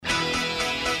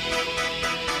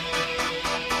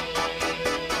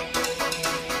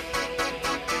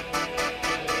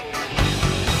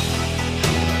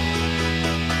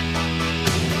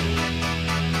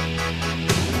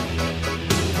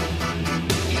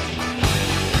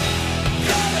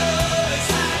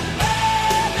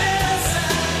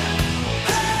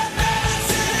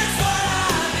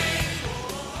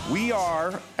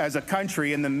as a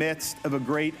country in the midst of a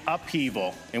great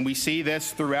upheaval, and we see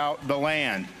this throughout the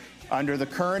land. Under the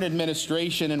current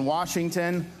administration in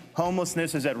Washington,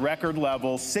 homelessness is at record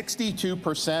levels.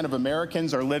 62% of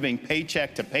Americans are living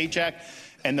paycheck to paycheck,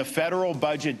 and the federal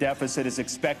budget deficit is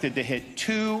expected to hit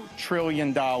 $2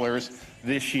 trillion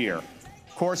this year.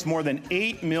 Of course, more than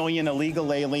 8 million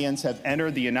illegal aliens have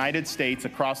entered the United States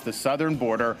across the southern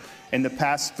border in the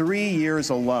past 3 years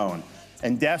alone,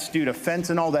 and deaths due to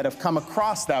fentanyl that have come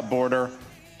across that border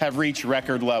have reached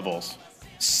record levels.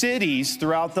 Cities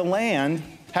throughout the land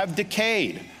have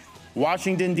decayed.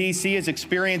 Washington, D.C. has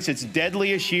experienced its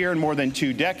deadliest year in more than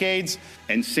 2 decades,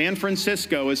 and San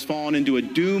Francisco has fallen into a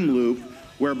doom loop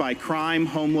whereby crime,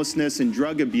 homelessness, and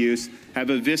drug abuse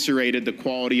have eviscerated the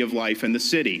quality of life in the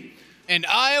city. And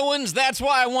Iowans, that's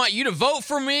why I want you to vote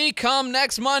for me come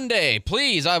next Monday.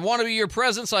 Please, I want to be your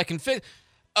president so I can fix...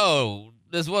 Oh,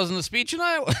 this wasn't a speech in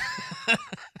Iowa?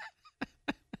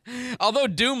 Although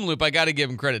doom loop, I got to give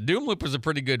him credit. Doom loop was a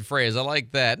pretty good phrase. I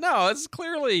like that. No, it's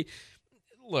clearly...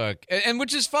 Look, and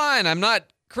which is fine. I'm not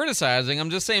criticizing. I'm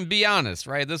just saying be honest,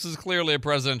 right? This is clearly a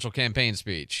presidential campaign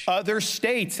speech. Other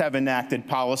states have enacted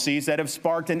policies that have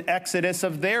sparked an exodus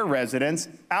of their residents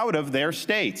out of their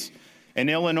states. In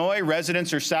Illinois,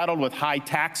 residents are saddled with high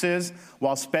taxes,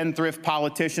 while spendthrift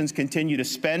politicians continue to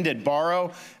spend and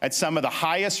borrow at some of the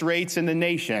highest rates in the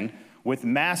nation, with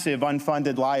massive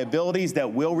unfunded liabilities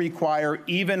that will require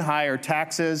even higher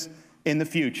taxes in the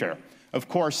future. Of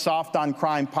course, soft on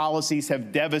crime policies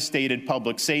have devastated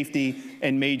public safety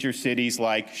in major cities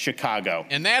like Chicago.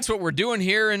 And that's what we're doing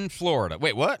here in Florida.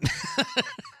 Wait, what?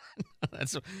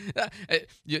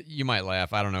 You might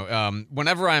laugh. I don't know.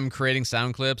 Whenever I'm creating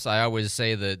sound clips, I always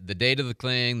say the date of the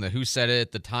thing, the who said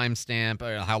it, the timestamp,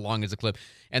 how long is the clip,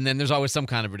 and then there's always some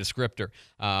kind of a descriptor.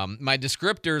 My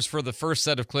descriptors for the first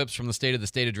set of clips from the State of the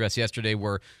State address yesterday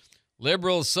were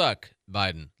liberals suck,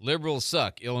 Biden. Liberals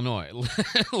suck, Illinois.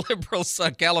 Liberals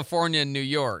suck, California and New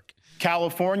York.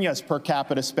 California's per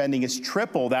capita spending is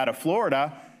triple that of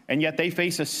Florida, and yet they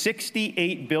face a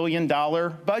 $68 billion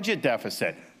budget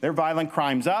deficit. Their violent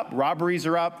crimes up, robberies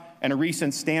are up, and a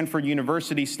recent Stanford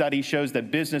University study shows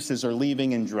that businesses are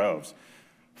leaving in droves.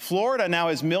 Florida now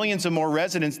has millions of more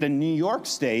residents than New York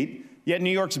State, yet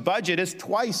New York's budget is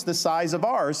twice the size of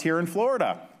ours here in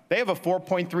Florida. They have a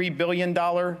 $4.3 billion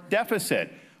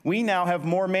deficit. We now have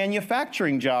more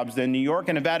manufacturing jobs than New York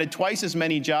and have added twice as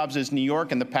many jobs as New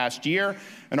York in the past year,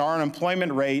 and our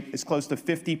unemployment rate is close to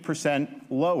 50%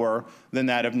 lower than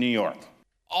that of New York.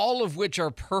 All of which are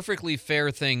perfectly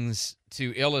fair things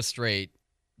to illustrate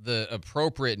the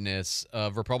appropriateness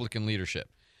of Republican leadership.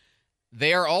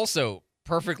 They are also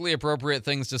perfectly appropriate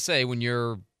things to say when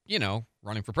you're,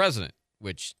 running for president,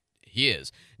 which he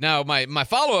is. Now, my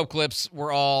follow-up clips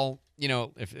were all,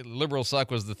 if liberal suck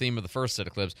was the theme of the first set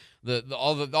of clips,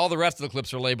 all the rest of the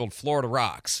clips are labeled Florida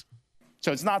rocks.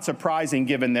 So it's not surprising,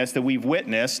 given this, that we've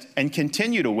witnessed and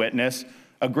continue to witness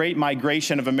a great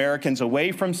migration of Americans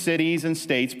away from cities and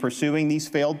states pursuing these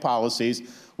failed policies,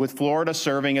 with Florida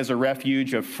serving as a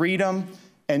refuge of freedom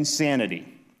and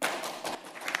sanity.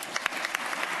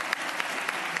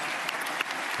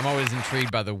 I'm always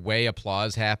intrigued by the way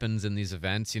applause happens in these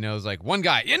events. It's like one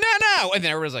guy, no, and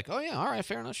then everybody's like, oh yeah, all right,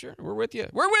 fair enough, sure, we're with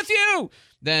you.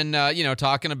 Then,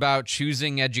 talking about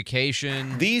choosing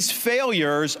education. These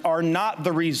failures are not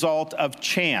the result of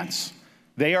chance.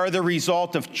 They are the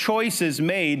result of choices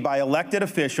made by elected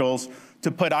officials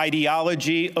to put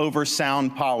ideology over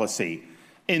sound policy.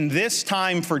 In this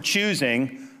time for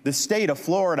choosing, the state of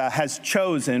Florida has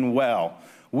chosen well.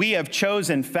 We have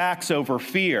chosen facts over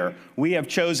fear. We have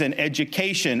chosen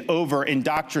education over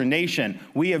indoctrination.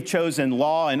 We have chosen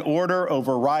law and order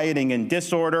over rioting and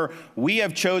disorder. We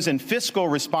have chosen fiscal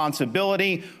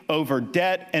responsibility over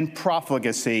debt and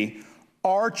profligacy.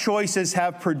 Our choices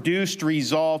have produced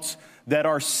results that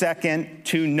are second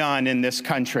to none in this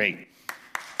country.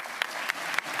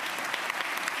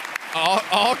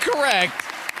 All correct.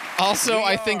 Also,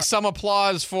 I think some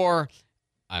applause for...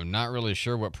 I'm not really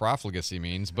sure what profligacy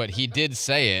means, but he did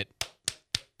say it.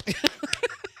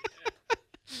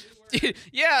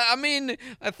 Yeah,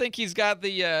 I think he's got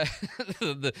the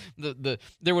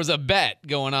there was a bet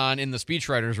going on in the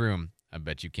speechwriter's room. I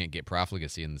bet you can't get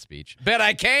profligacy in the speech. Bet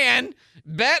I can.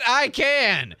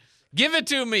 Give it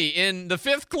to me in the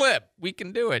 5th clip. We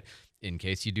can do it. In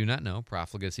case you do not know,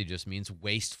 profligacy just means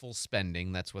wasteful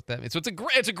spending. That's what that means. So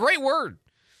it's a great word.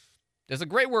 It's a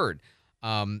great word.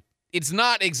 It's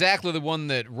not exactly the one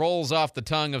that rolls off the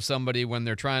tongue of somebody when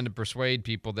they're trying to persuade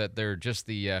people that they're just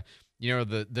the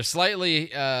the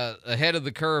slightly ahead of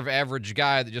the curve average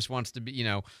guy that just wants to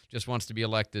be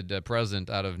elected president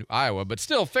out of Iowa. But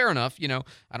still, fair enough.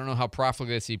 I don't know how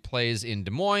profligacy plays in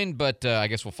Des Moines, but I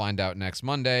guess we'll find out next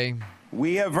Monday.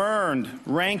 We have earned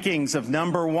rankings of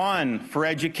number 1 for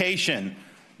education,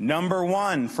 number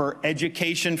 1 for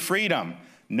education freedom,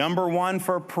 number 1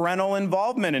 for parental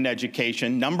involvement in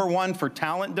education, number 1 for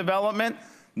talent development,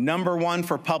 number 1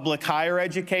 for public higher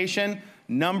education,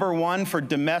 number 1 for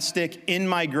domestic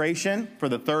in-migration for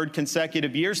the 3rd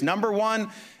consecutive years, number 1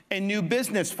 in new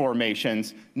business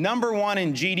formations, number 1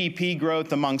 in GDP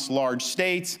growth amongst large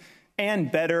states, and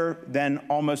better than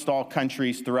almost all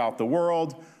countries throughout the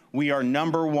world. We are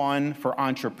number 1 for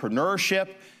entrepreneurship,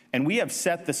 and we have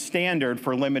set the standard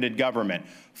for limited government.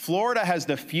 Florida has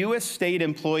the fewest state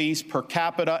employees per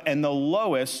capita and the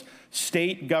lowest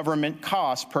state government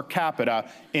costs per capita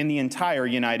in the entire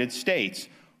United States.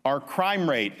 Our crime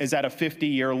rate is at a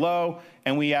 50-year low,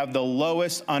 and we have the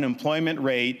lowest unemployment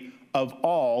rate of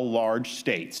all large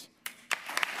states.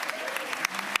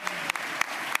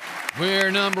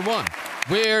 We're number 1.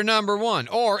 We're number 1.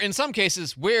 Or in some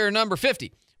cases, we're number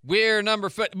 50. We're number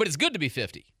 50. But it's good to be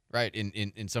 50, right,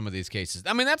 in some of these cases.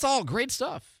 I mean, that's all great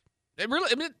stuff. It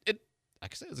really, like I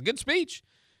said, it's a good speech.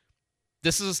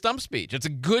 This is a stump speech. It's a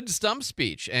good stump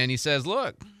speech. And he says,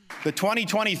 look. The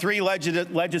 2023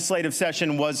 legislative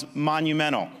session was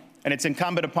monumental, and it's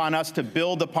incumbent upon us to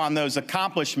build upon those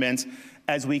accomplishments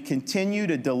as we continue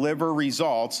to deliver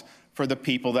results for the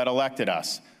people that elected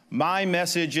us. My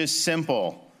message is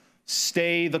simple.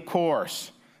 Stay the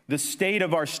course. The state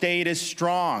of our state is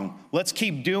strong. Let's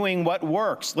keep doing what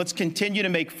works. Let's continue to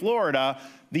make Florida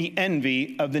the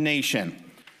envy of the nation.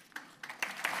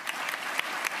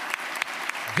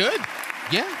 Good.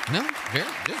 Yeah, no, this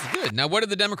is good. Now, what did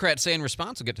the Democrats say in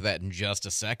response? We'll get to that in just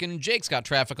a second. Jake's got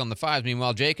traffic on the 5s.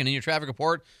 Meanwhile, Jake, and in your traffic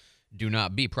report, do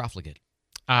not be profligate.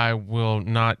 I will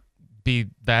not be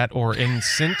that or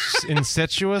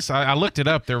incestuous. I looked it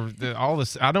up. All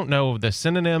this. I don't know the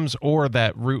synonyms or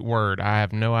that root word. I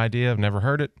have no idea. I've never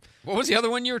heard it. What was the other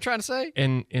one you were trying to say?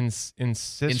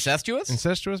 Incestuous?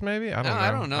 Incestuous, maybe? I don't know.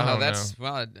 I don't know how that's.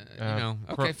 Well,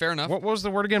 okay, fair enough. What was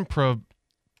the word again?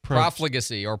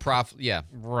 Profligacy or yeah.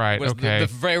 Right, was okay. The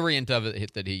variant of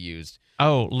it that he used.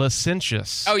 Oh,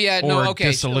 licentious. Oh, yeah, no, okay.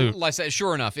 Dissolute. Like I said,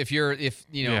 sure enough.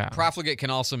 Profligate can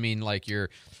also mean like you're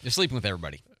sleeping with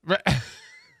everybody. Right.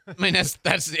 I mean,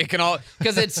 that's it can all,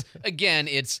 because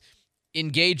it's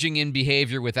engaging in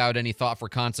behavior without any thought for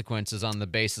consequences on the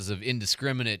basis of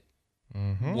indiscriminate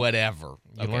whatever.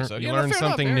 You learn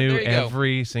something new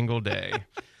every single day.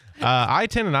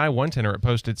 I-10 and I-110 are at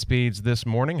posted speeds this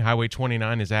morning. Highway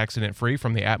 29 is accident-free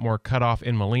from the Atmore cutoff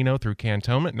in Molino through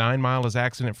Cantonment. 9 Mile is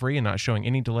accident-free and not showing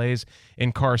any delays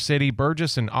in Car City.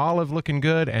 Burgess and Olive looking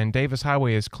good, and Davis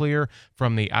Highway is clear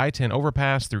from the I-10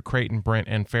 overpass through Creighton, Brent,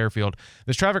 and Fairfield.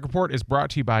 This traffic report is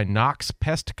brought to you by Knox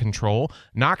Pest Control.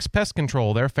 Knox Pest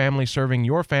Control, their family serving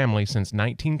your family since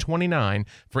 1929.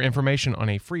 For information on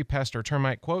a free pest or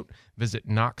termite quote, visit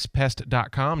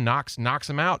knoxpest.com. Knox knocks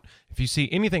them out. If you see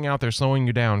anything out there slowing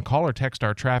you down, call or text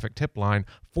our traffic tip line,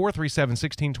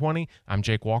 437-1620. I'm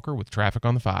Jake Walker with Traffic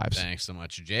on the 5s. Thanks so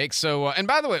much, Jake. So, and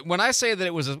by the way, when I say that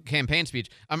it was a campaign speech,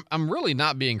 I'm really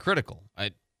not being critical.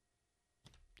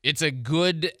 It's a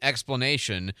good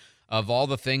explanation of all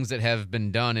the things that have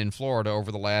been done in Florida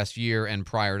over the last year and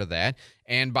prior to that.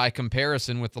 And by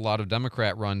comparison with a lot of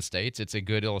Democrat-run states, it's a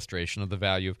good illustration of the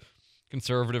value of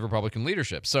conservative Republican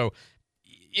leadership. So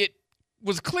it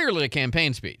was clearly a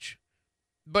campaign speech.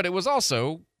 But it was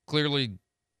also clearly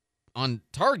on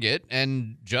target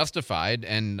and justified,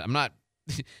 and I'm not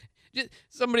if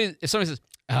somebody says,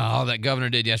 all that governor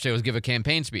did yesterday was give a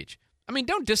campaign speech. I mean,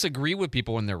 don't disagree with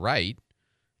people when they're right.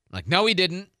 Like, no, he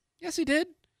didn't. Yes, he did.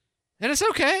 And it's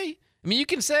okay. I mean, you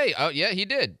can say, oh, yeah, he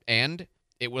did. And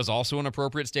it was also an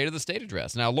appropriate State of the State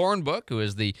address. Now, Lauren Book, who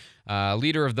is the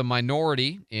leader of the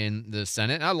minority in the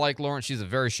Senate, and I like Lauren. She's a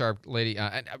very sharp lady.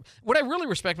 And what I really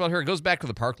respect about her, it goes back to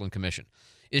the Parkland Commission,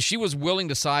 is she was willing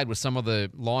to side with some of the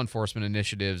law enforcement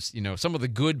initiatives. Some of the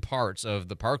good parts of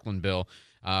the Parkland bill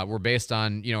were based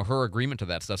on, her agreement to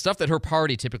that stuff that her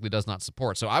party typically does not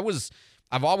support. So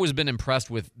I've always been impressed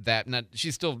with that. And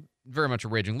she's still very much a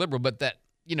raging liberal, but that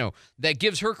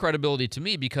gives her credibility to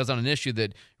me, because on an issue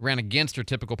that ran against her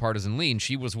typical partisan lean,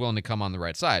 she was willing to come on the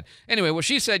right side. Anyway, what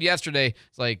she said yesterday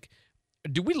is like,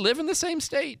 do we live in the same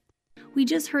state? We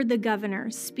just heard the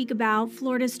governor speak about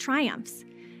Florida's triumphs.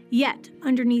 Yet,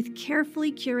 underneath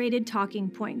carefully curated talking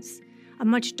points, a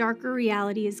much darker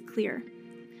reality is clear.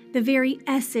 The very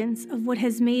essence of what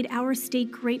has made our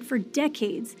state great for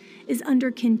decades is under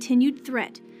continued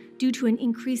threat due to an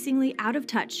increasingly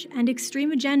out-of-touch and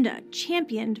extreme agenda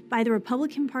championed by the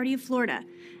Republican Party of Florida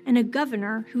and a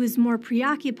governor who is more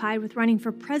preoccupied with running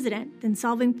for president than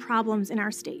solving problems in our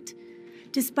state.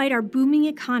 Despite our booming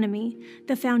economy,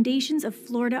 the foundations of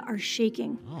Florida are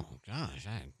shaking. Oh, gosh,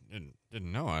 I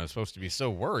didn't know I was supposed to be so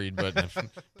worried, but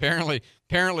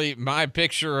apparently my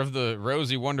picture of the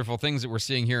rosy, wonderful things that we're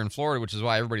seeing here in Florida, which is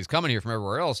why everybody's coming here from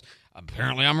everywhere else,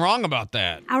 apparently I'm wrong about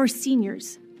that. Our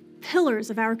seniors, pillars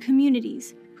of our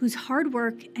communities, whose hard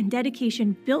work and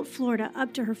dedication built Florida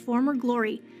up to her former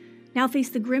glory, now face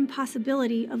the grim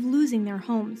possibility of losing their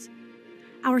homes.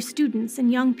 Our students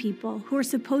and young people, who are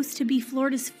supposed to be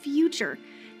Florida's future,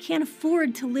 can't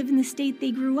afford to live in the state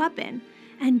they grew up in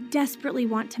and desperately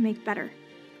want to make better.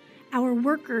 Our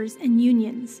workers and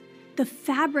unions, the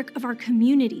fabric of our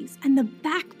communities and the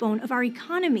backbone of our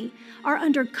economy, are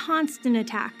under constant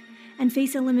attack and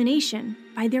face elimination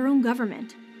by their own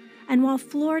government. And while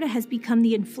Florida has become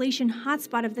the inflation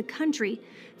hotspot of the country,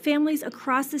 families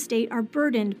across the state are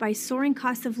burdened by soaring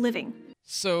costs of living.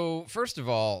 So, first of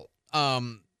all,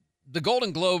 the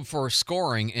Golden Globe for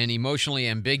scoring an emotionally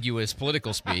ambiguous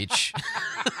political speech.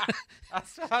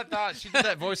 That's what I thought. She did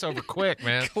that voiceover quick,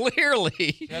 man.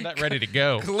 Clearly. She had that ready to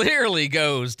go. Clearly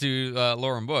goes to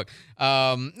Lauren Book.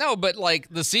 No, but like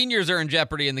the seniors are in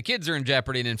jeopardy and the kids are in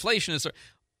jeopardy and inflation is...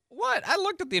 What? I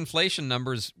looked at the inflation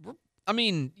numbers. I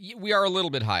mean, we are a little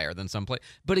bit higher than some place.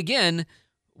 But again,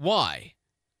 why?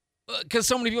 Because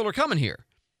so many people are coming here.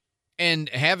 And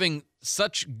having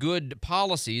such good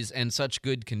policies and such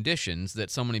good conditions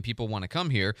that so many people want to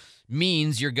come here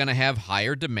means you're going to have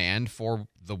higher demand for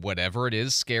the whatever it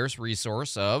is scarce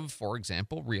resource of, for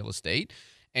example, real estate.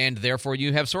 And therefore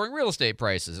you have soaring real estate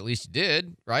prices. At least you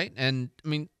did, right? And I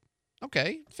mean,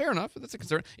 okay, fair enough. That's a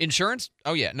concern. Insurance?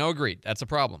 Oh, yeah, no, agreed. That's a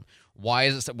problem. Why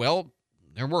is it? Well,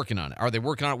 they're working on it. Are they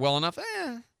working on it well enough?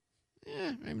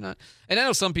 Maybe not. And I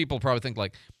know some people probably think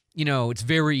like, you know, it's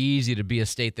very easy to be a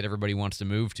state that everybody wants to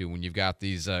move to when you've got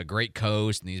these great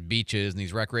coasts and these beaches and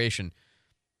these recreation.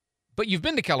 But you've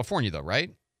been to California, though,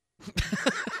 right?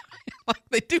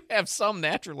 They do have some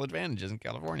natural advantages in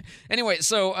California. Anyway,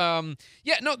 so,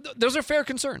 those are fair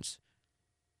concerns.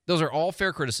 Those are all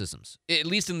fair criticisms, at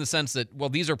least in the sense that, well,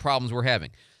 these are problems we're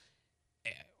having.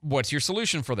 What's your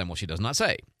solution for them? Well, she does not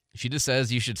say. She just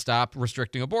says you should stop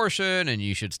restricting abortion and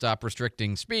you should stop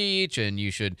restricting speech and you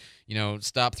should,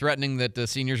 stop threatening that the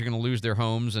seniors are going to lose their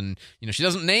homes. And, she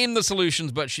doesn't name the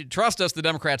solutions, but she trust us, the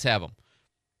Democrats have them.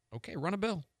 Okay, run a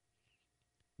bill.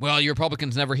 Well, you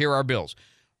Republicans never hear our bills.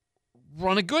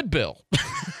 Run a good bill.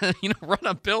 Run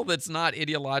a bill that's not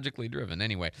ideologically driven.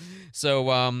 Anyway,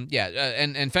 so,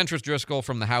 and Fentress Driscoll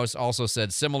from the House also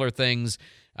said similar things.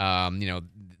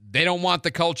 They don't want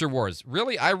the culture wars.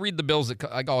 Really? I read the bills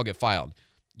that all get filed.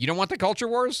 You don't want the culture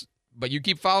wars, but you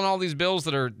keep filing all these bills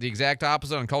that are the exact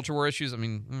opposite on culture war issues? I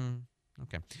mean,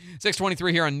 okay.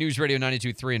 623 here on News Radio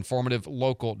 92.3, informative,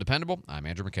 local, dependable. I'm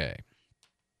Andrew McKay.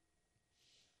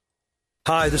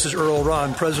 Hi, this is Earl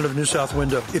Ron, president of New South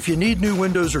Window. If you need new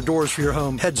windows or doors for your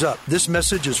home, heads up. This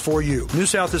message is for you. New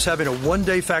South is having a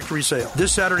one-day factory sale.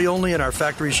 This Saturday only in our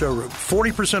factory showroom.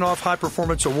 40% off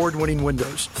high-performance award-winning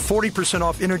windows. 40%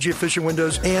 off energy-efficient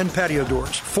windows and patio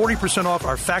doors. 40% off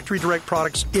our factory direct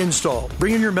products installed.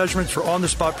 Bring in your measurements for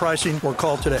on-the-spot pricing or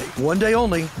call today. One day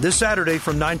only, this Saturday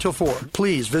from 9 till 4.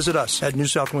 Please visit us at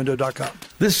newsouthwindow.com.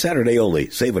 This Saturday only.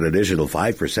 Save an additional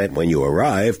 5% when you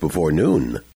arrive before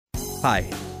noon. Hi,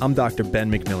 I'm Dr.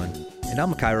 Ben McMillan, and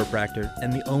I'm a chiropractor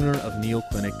and the owner of Neal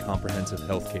Clinic Comprehensive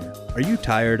Healthcare. Are you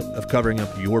tired of covering up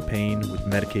your pain with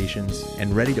medications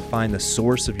and ready to find the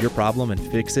source of your problem and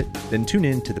fix it? Then tune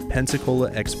in to the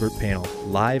Pensacola Expert Panel,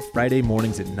 live Friday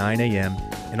mornings at 9 a.m.,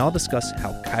 and I'll discuss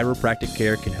how chiropractic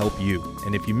care can help you.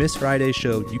 And if you miss Friday's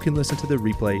show, you can listen to the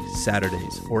replay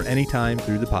Saturdays or anytime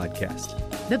through the podcast.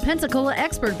 The Pensacola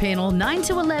Expert Panel, 9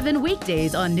 to 11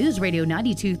 weekdays on News Radio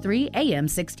 92.3 AM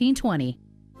 1620.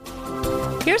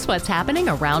 Here's what's happening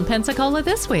around Pensacola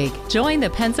this week. Join the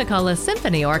Pensacola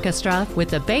Symphony Orchestra with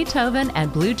the Beethoven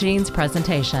and Blue Jeans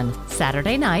presentation.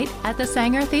 Saturday night at the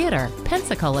Sanger Theater,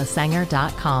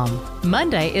 PensacolaSanger.com.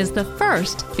 Monday is the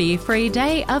first fee-free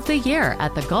day of the year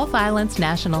at the Gulf Islands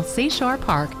National Seashore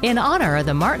Park in honor of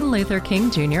the Martin Luther King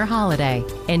Jr. holiday.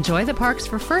 Enjoy the parks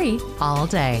for free all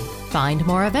day. Find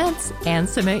more events and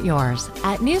submit yours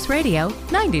at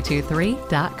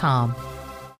newsradio923.com.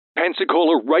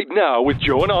 Pensacola right now with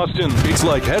Joe and Austin. It's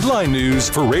like headline news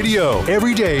for radio.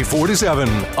 Every day 4 to 7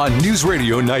 on News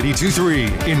Radio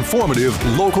 92.3.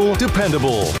 Informative, local,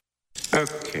 dependable.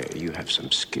 Okay, you have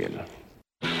some skill.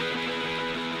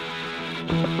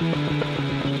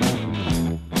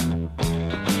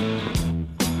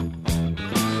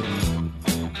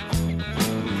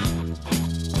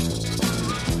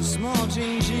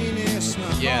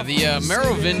 Yeah, the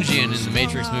Merovingian in the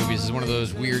Matrix movies is one of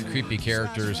those weird, creepy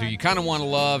characters who you kind of want to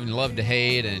love and love to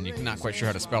hate, and you're not quite sure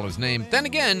how to spell his name. Then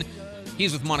again,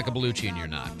 he's with Monica Bellucci and you're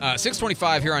not.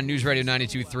 625 here on News Radio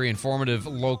 92.3, informative,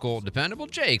 local, dependable.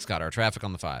 Jake's got our traffic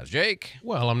on the 5s. Jake?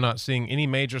 Well, I'm not seeing any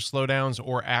major slowdowns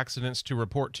or accidents to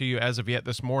report to you as of yet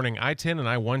this morning. I-10 and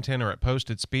I-110 are at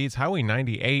posted speeds. Highway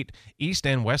 98, east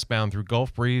and westbound through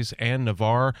Gulf Breeze and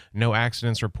Navarre. No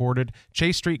accidents reported.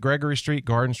 Chase Street, Gregory Street,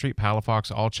 Garden Street,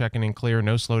 Palafox, all checking in clear.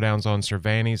 No slowdowns on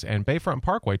Cervantes. And Bayfront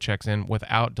Parkway checks in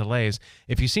without delays.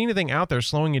 If you see anything out there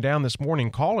slowing you down this morning,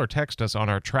 call or text us on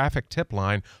our traffic tip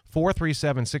line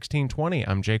 437-1620.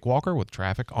 I'm Jake Walker with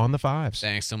traffic on the 5s.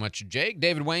 Thanks so much, Jake.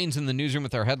 David Wayne's in the newsroom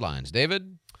with our headlines.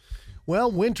 David? Well,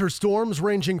 winter storms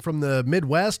ranging from the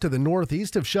Midwest to the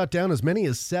Northeast have shut down as many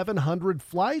as 700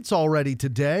 flights already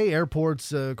today.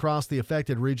 Airports across the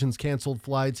affected regions canceled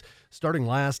flights starting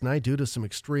last night due to some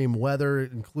extreme weather,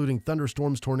 including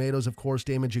thunderstorms, tornadoes, of course,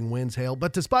 damaging winds, hail.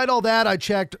 But despite all that, I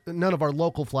checked, none of our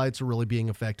local flights are really being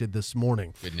affected this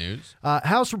morning. Good news.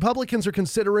 House Republicans are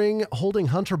considering holding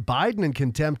Hunter Biden in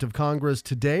contempt of Congress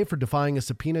today for defying a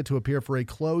subpoena to appear for a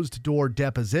closed-door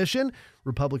deposition.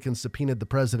 Republicans subpoenaed the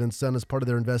president's son as part of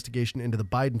their investigation into the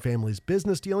Biden family's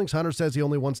business dealings. Hunter says he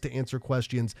only wants to answer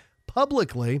questions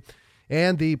publicly.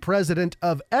 And the president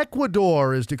of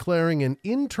Ecuador is declaring an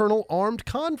internal armed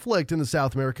conflict in the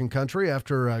South American country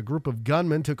after a group of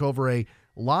gunmen took over a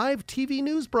live TV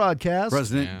news broadcast.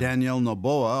 President Daniel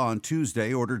Noboa on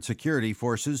Tuesday ordered security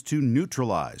forces to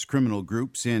neutralize criminal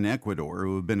groups in Ecuador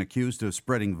who have been accused of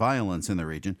spreading violence in the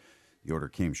region. The order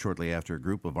came shortly after a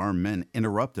group of armed men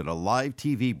interrupted a live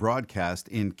TV broadcast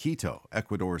in Quito,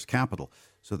 Ecuador's capital,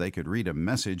 so they could read a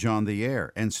message on the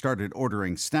air and started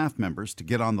ordering staff members to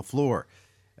get on the floor.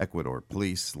 Ecuador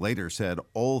police later said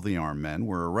all the armed men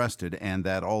were arrested and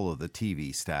that all of the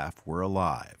TV staff were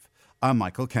alive. I'm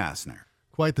Michael Kastner.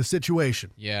 Quite the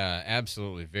situation. Yeah,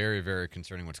 absolutely. Very, very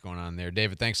concerning what's going on there.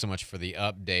 David, thanks so much for the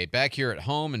update. Back here at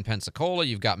home in Pensacola,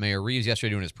 you've got Mayor Reeves yesterday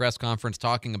doing his press conference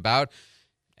talking about,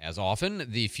 as often,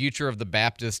 the future of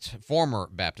the former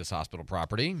Baptist hospital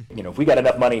property. You know, if we got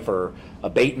enough money for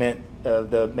abatement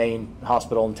of the main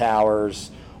hospital and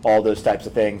towers, all those types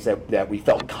of things that we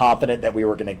felt confident that we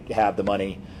were going to have the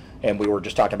money, and we were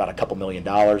just talking about a couple $1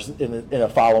 million in a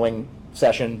following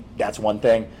session, that's one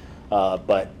thing.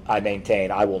 But I maintain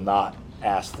I will not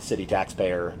ask the city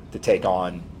taxpayer to take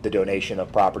on the donation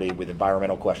of property with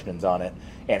environmental questions on it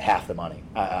and half the money.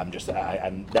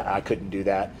 I couldn't do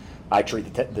that. I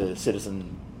treat the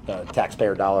citizen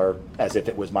taxpayer dollar as if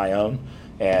it was my own,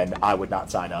 and I would not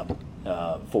sign up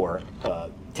for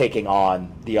taking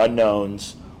on the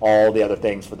unknowns, all the other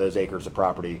things for those acres of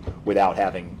property without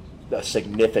having a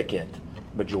significant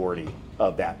majority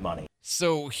of that money.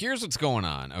 So here's what's going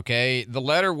on, okay? The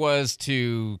letter was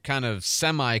to kind of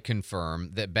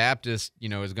semi-confirm that Baptist,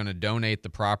 is going to donate the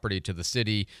property to the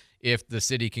city if the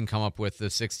city can come up with the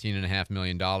 $16.5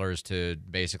 million to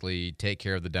basically take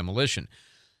care of the demolition.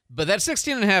 But that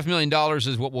 $16.5 million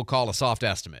is what we'll call a soft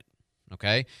estimate,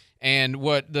 okay? And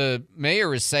what the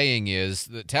mayor is saying is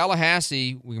that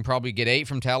Tallahassee, we can probably get 8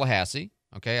 from Tallahassee,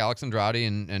 okay? Alex Andrade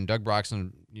and Doug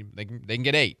Broxton, they can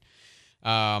get 8.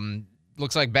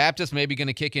 Looks like Baptist maybe going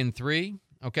to kick in 3,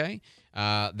 okay?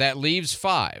 That leaves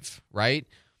 5, right?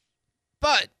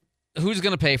 But who's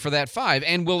going to pay for that 5?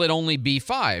 And will it only be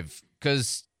 5?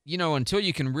 Because, until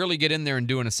you can really get in there and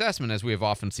do an assessment, as we have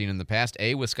often seen in the past,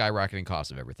 A, with skyrocketing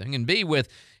costs of everything, and B, with,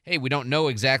 hey, we don't know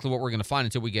exactly what we're going to find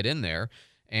until we get in there.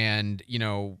 And,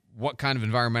 what kind of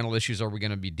environmental issues are we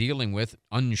going to be dealing with?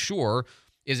 Unsure.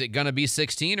 Is it going to be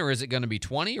 16 or is it going to be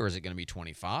 20 or is it going to be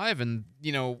 25? And,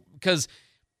 because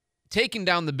taking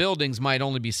down the buildings might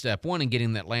only be step 1 in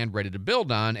getting that land ready to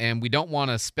build on, and we don't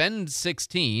want to spend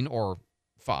 16 or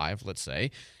 5, let's say,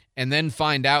 and then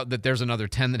find out that there's another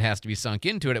 10 that has to be sunk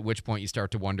into it, at which point you start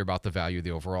to wonder about the value of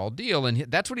the overall deal. And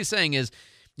that's what he's saying is,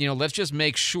 let's just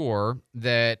make sure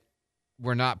that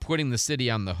we're not putting the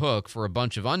city on the hook for a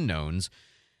bunch of unknowns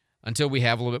until we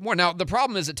have a little bit more. Now, the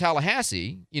problem is that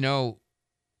Tallahassee,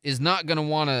 is not going to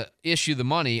want to issue the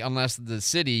money unless the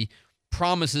city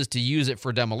promises to use it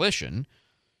for demolition,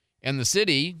 and the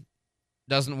city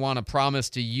doesn't want to promise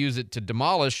to use it to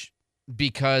demolish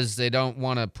because he doesn't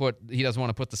want to put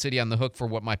the city on the hook for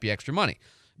what might be extra money.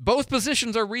 Both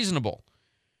positions are reasonable,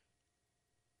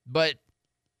 but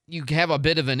you have a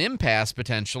bit of an impasse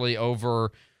potentially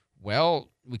over, well,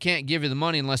 we can't give you the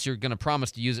money unless you're going to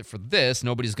promise to use it for this.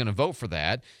 Nobody's going to vote for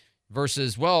that.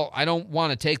 Versus, well, I don't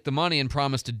want to take the money and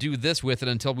promise to do this with it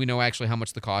until we know actually how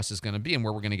much the cost is going to be and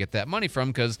where we're going to get that money from,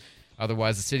 because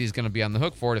Otherwise, the city is going to be on the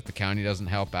hook for it if the county doesn't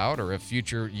help out or if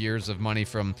future years of money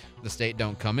from the state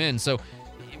don't come in. So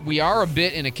we are a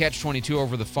bit in a catch-22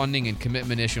 over the funding and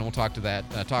commitment issue, and we'll talk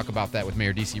about that with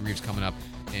Mayor D.C. Reeves coming up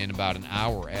in about an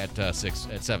hour at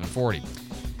 7:40.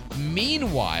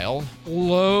 Meanwhile,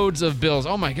 loads of bills.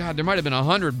 Oh, my God, there might have been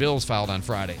 100 bills filed on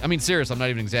Friday. I mean, serious, I'm not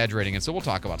even exaggerating. And so we'll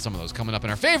talk about some of those coming up in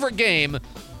our favorite game,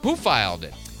 Who Filed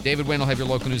It? David Wayne will have your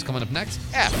local news coming up next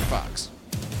after Fox.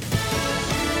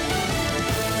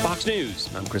 Fox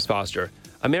News, I'm Chris Foster.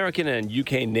 American and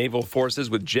UK naval forces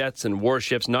with jets and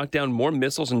warships knocked down more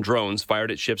missiles and drones fired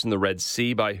at ships in the Red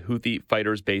Sea by Houthi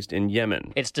fighters based in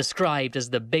Yemen. It's described as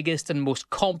the biggest and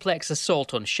most complex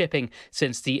assault on shipping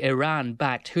since the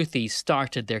Iran-backed Houthis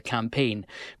started their campaign.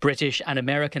 British and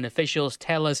American officials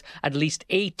tell us at least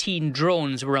 18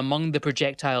 drones were among the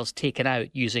projectiles taken out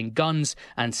using guns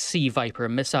and Sea Viper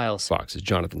missiles. Fox's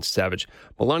Jonathan Savage.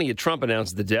 Melania Trump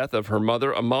announced the death of her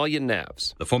mother, Amalia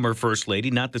Navs. The former First Lady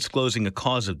not disclosing a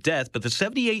cause of death, but the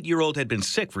 78-year-old had been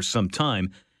sick for some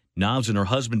time. Navs and her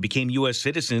husband became U.S.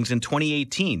 citizens in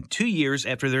 2018, 2 years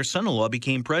after their son-in-law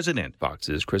became president.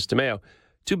 Fox's Chris DeMeo.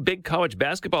 Two big college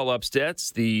basketball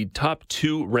upsets. The top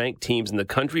two ranked teams in the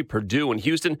country, Purdue and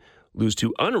Houston, lose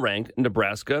to unranked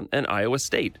Nebraska and Iowa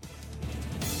State.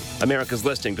 America's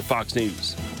listening to Fox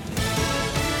News.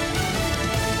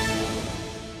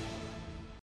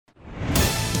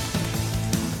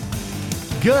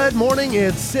 Good morning.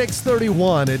 It's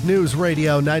 6:31 at News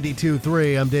Radio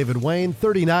 92.3. I'm David Wayne.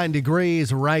 39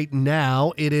 degrees right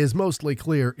now. It is mostly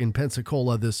clear in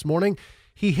Pensacola this morning.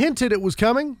 He hinted it was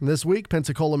coming this week.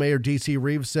 Pensacola Mayor D.C.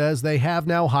 Reeves says they have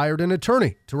now hired an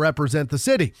attorney to represent the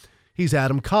city. He's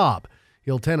Adam Cobb.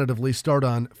 He'll tentatively start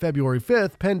on February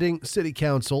 5th, pending city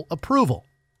council approval.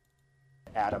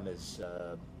 Adam is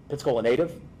Pensacola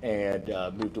native and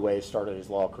moved away, started his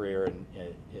law career in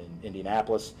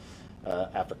Indianapolis.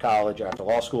 After college, after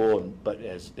law school, but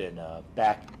has been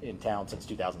back in town since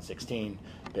 2016.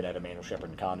 Been at Emanuel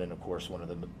Shepherd & Condon, of course, one of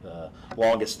the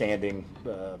longest-standing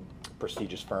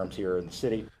prestigious firms here in the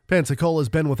city. Pensacola's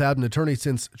been without an attorney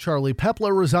since Charlie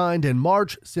Pepler resigned in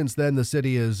March. Since then, the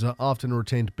city has often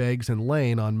retained Beggs and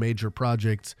Lane on major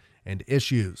projects and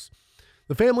issues.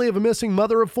 The family of a missing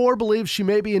mother of four believes she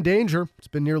may be in danger. It's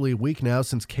been nearly a week now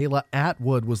since Kayla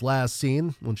Atwood was last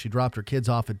seen when she dropped her kids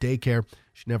off at daycare.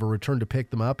 She never returned to pick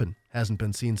them up and hasn't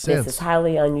been seen since. This is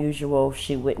highly unusual.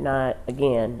 She would not,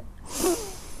 again,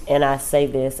 and I say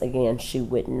this again, she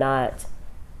would not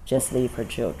just leave her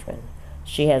children.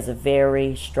 She has a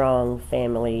very strong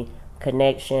family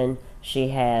connection. She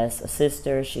has a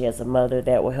sister. She has a mother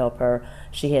that will help her.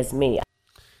 She has me.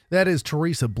 That is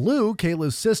Teresa Blue,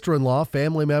 Kayla's sister-in-law.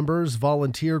 Family members,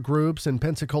 volunteer groups, and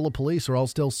Pensacola police are all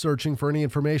still searching for any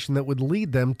information that would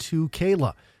lead them to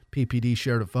Kayla. PPD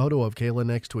shared a photo of Kayla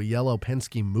next to a yellow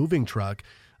Penske moving truck.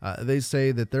 They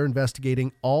say that they're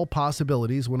investigating all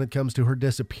possibilities when it comes to her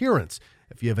disappearance.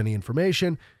 If you have any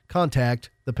information, contact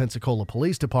the Pensacola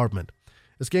Police Department.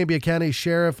 Escambia County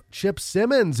Sheriff Chip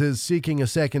Simmons is seeking a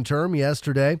second term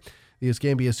yesterday. The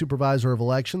Escambia Supervisor of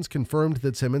Elections confirmed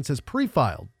that Simmons has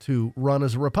pre-filed to run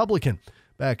as a Republican.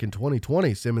 Back in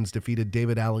 2020, Simmons defeated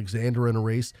David Alexander in a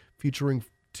race featuring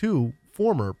two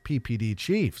former PPD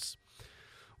chiefs.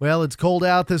 Well, it's cold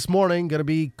out this morning. Going to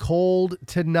be cold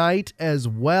tonight as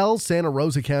well. Santa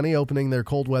Rosa County opening their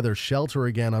cold weather shelter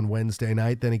again on Wednesday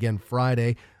night, then again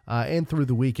Friday and through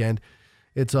the weekend.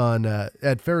 It's on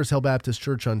at Ferris Hill Baptist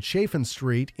Church on Chafin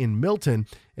Street in Milton.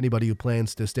 Anybody who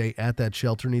plans to stay at that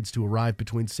shelter needs to arrive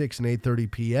between 6 and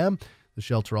 8:30 p.m. The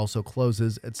shelter also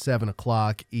closes at 7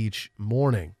 o'clock each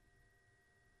morning.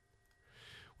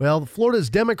 Well, Florida's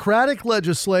Democratic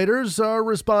legislators are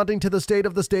responding to the State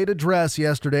of the State address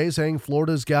yesterday, saying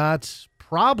Florida's got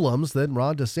problems that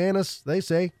Ron DeSantis, they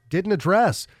say, didn't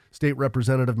address. State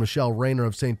Representative Michelle Rayner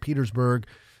of St. Petersburg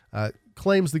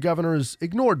claims the governor has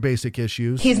ignored basic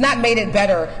issues. He's not made it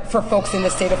better for folks in the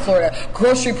state of Florida.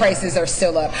 Grocery prices are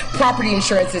still up. Property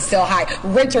insurance is still high.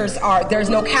 There's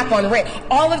no cap on rent.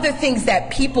 All of the things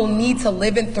that people need to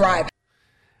live and thrive.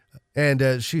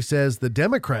 And she says the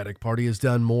Democratic Party has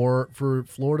done more for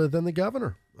Florida than the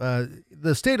governor.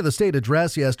 The State of the State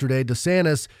address yesterday,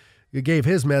 DeSantis gave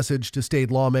his message to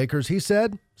state lawmakers. He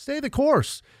said, stay the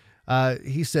course.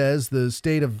 He says the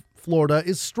state of Florida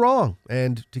is strong,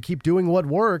 and to keep doing what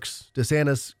works.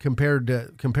 DeSantis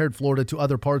compared Florida to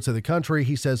other parts of the country.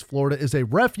 He says Florida is a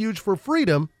refuge for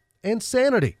freedom and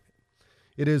sanity.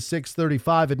 It is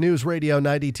 6:35 at News Radio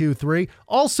 92.3.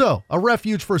 Also a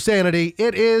refuge for sanity.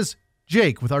 It is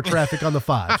Jake with our traffic on the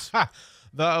fives.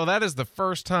 Though that is the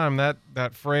first time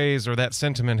that phrase or that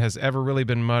sentiment has ever really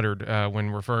been muttered when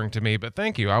referring to me, but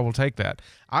thank you. I will take that.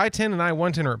 I-10 and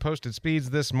I-110 are at posted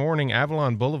speeds this morning.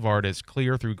 Avalon Boulevard is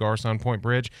clear through Garcon Point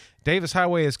Bridge. Davis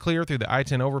Highway is clear through the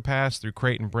I-10 overpass through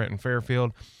Creighton, Brent, and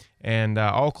Fairfield. And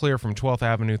all clear from 12th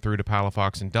Avenue through to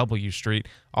Palafox and W Street.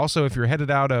 Also, if you're headed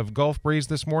out of Gulf Breeze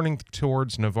this morning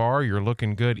towards Navarre, you're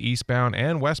looking good eastbound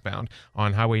and westbound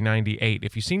on Highway 98.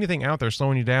 If you see anything out there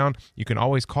slowing you down, you can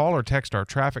always call or text our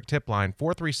traffic tip line,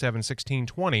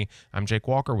 437-1620. I'm Jake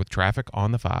Walker with Traffic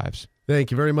on the Fives. Thank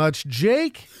you very much,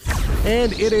 Jake.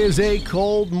 And it is a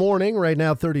cold morning. Right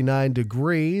now, 39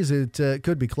 degrees. It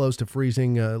could be close to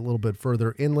freezing a little bit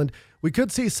further inland. We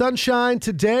could see sunshine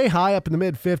today, high up in the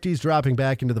mid-50s, dropping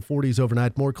back into the 40s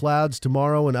overnight. More clouds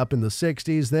tomorrow and up in the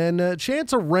 60s. Then a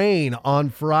chance of rain on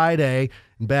Friday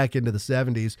and back into the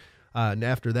 70s. And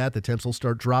after that, the temps will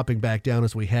start dropping back down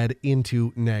as we head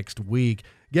into next week.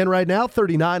 Again, right now,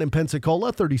 39 in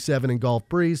Pensacola, 37 in Gulf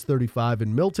Breeze, 35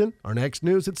 in Milton. Our next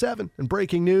news at 7 and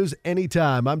breaking news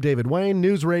anytime. I'm David Wayne,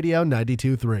 News Radio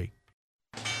 92.3.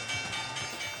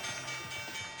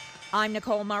 I'm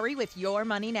Nicole Murray with Your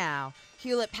Money Now.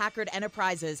 Hewlett-Packard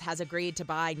Enterprises has agreed to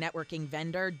buy networking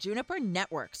vendor Juniper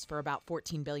Networks for about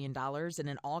 $14 billion in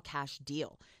an all-cash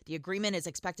deal. The agreement is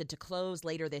expected to close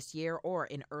later this year or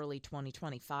in early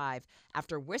 2025.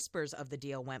 After whispers of the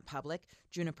deal went public,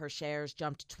 Juniper shares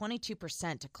jumped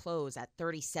 22% to close at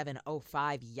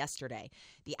 $37.05 yesterday.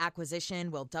 The acquisition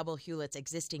will double Hewlett's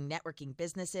existing networking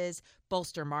businesses,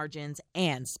 bolster margins,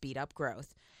 and speed up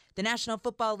growth. The National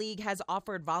Football League has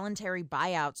offered voluntary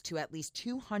buyouts to at least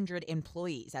 200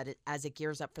 employees as it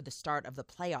gears up for the start of the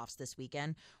playoffs this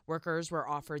weekend. Workers were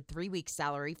offered 3 weeks'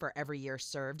 salary for every year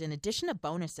served, in addition to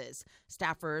bonuses.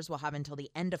 Staffers will have until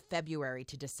the end of February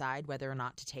to decide whether or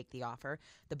not to take the offer.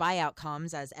 The buyout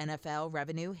comes as NFL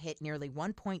revenue hit nearly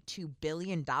 $1.2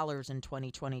 billion in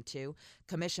 2022.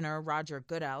 Commissioner Roger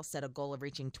Goodell set a goal of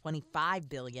reaching $25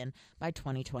 billion by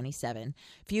 2027.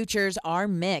 Futures are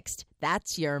mixed.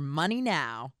 That's your money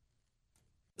now.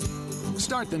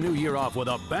 Start the new year off with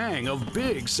a bang of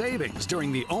big savings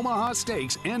during the Omaha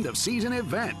Steaks end-of-season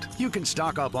event. You can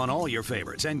stock up on all your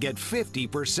favorites and get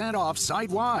 50% off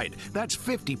site-wide. That's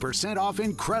 50% off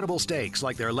incredible steaks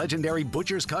like their legendary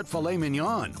Butcher's Cut Filet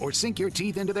Mignon, or sink your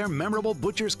teeth into their memorable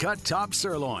Butcher's Cut Top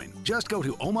Sirloin. Just go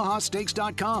to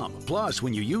omahasteaks.com. Plus,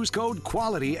 when you use code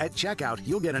QUALITY at checkout,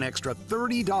 you'll get an extra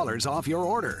 $30 off your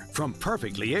order. From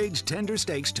perfectly aged tender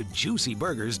steaks to juicy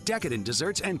burgers, decadent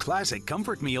desserts, and classic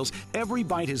comfort meals, every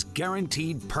bite is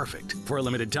guaranteed perfect. For a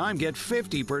limited time, get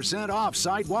 50% off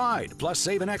site-wide. Plus,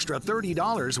 save an extra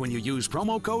 $30 when you use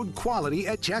promo code QUALITY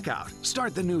at checkout.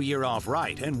 Start the new year off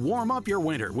right and warm up your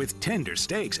winter with tender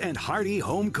steaks and hearty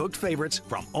home-cooked favorites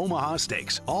from Omaha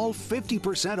Steaks. All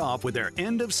 50% off with their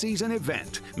end-of-season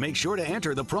event. Make sure to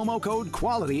enter the promo code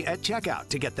QUALITY at checkout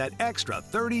to get that extra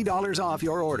 $30 off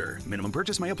your order. Minimum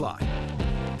purchase may apply.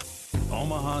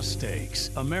 Omaha Steaks,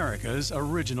 America's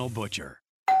original butcher.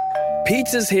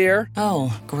 Pizza's here.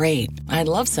 Oh, great. I'd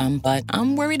love some, but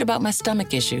I'm worried about my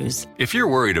stomach issues. If you're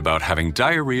worried about having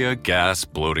diarrhea, gas,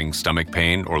 bloating, stomach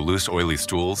pain, or loose, oily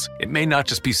stools, it may not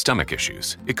just be stomach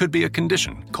issues. It could be a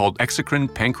condition called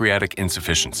exocrine pancreatic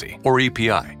insufficiency, or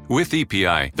EPI. With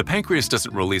EPI, the pancreas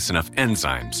doesn't release enough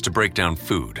enzymes to break down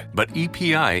food, but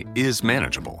EPI is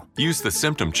manageable. Use the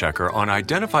symptom checker on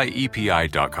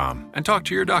identifyepi.com and talk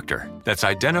to your doctor. That's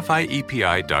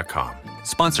identifyepi.com.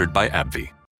 Sponsored by AbbVie.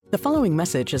 The following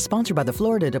message is sponsored by the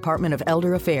Florida Department of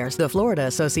Elder Affairs, the Florida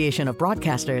Association of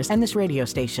Broadcasters, and this radio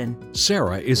station.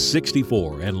 Sarah is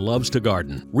 64 and loves to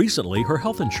garden. Recently, her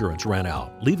health insurance ran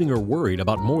out, leaving her worried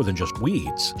about more than just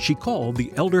weeds. She called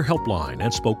the Elder Helpline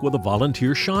and spoke with a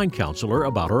volunteer Shine counselor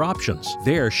about her options.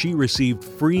 There, she received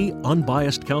free,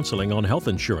 unbiased counseling on health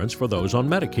insurance for those on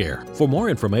Medicare. For more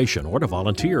information or to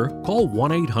volunteer, call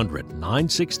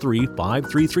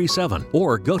 1-800-963-5337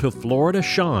 or go to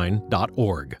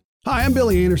floridashine.org. Hi, I'm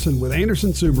Billy Anderson with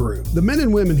Anderson Subaru. The men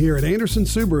and women here at Anderson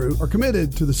Subaru are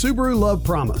committed to the Subaru Love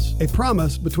Promise, a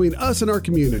promise between us and our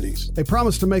communities, a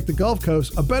promise to make the Gulf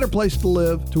Coast a better place to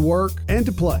live, to work, and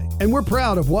to play. And we're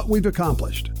proud of what we've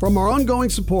accomplished. From our ongoing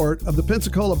support of the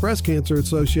Pensacola Breast Cancer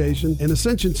Association and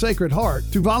Ascension Sacred Heart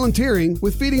to volunteering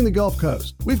with Feeding the Gulf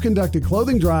Coast. We've conducted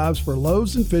clothing drives for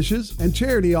Loaves and Fishes and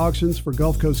charity auctions for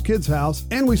Gulf Coast Kids House,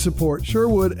 and we support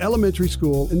Sherwood Elementary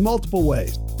School in multiple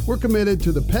ways. we're committed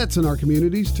to the pets in our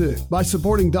communities too. By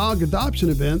supporting dog adoption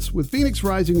events with Phoenix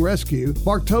Rising Rescue,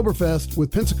 Barktoberfest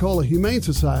with Pensacola Humane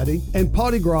Society, and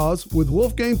Potty Gras with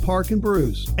Wolfgang Park and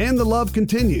Brews. And the love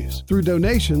continues. Through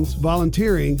donations,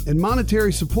 volunteering, and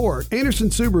monetary support, Anderson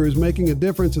Subaru is making a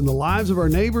difference in the lives of our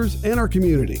neighbors and our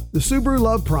community. The Subaru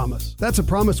Love Promise. That's a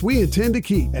promise we intend to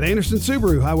keep at Anderson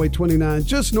Subaru, Highway 29,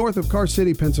 just north of Car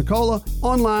City, Pensacola.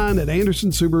 Online at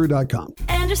andersonsubaru.com.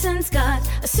 Anderson's got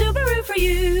a Subaru for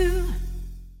you.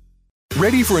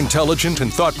 Ready for intelligent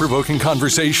and thought-provoking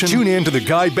conversation? Tune in to The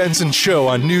Guy Benson Show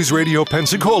on News Radio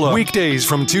Pensacola. Weekdays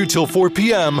from 2 till 4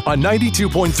 p.m. on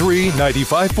 92.3,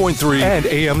 95.3, and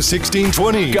AM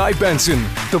 1620. Guy Benson,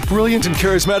 the brilliant and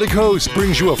charismatic host,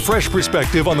 brings you a fresh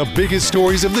perspective on the biggest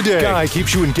stories of the day. Guy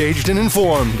keeps you engaged and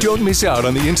informed. Don't miss out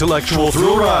on the intellectual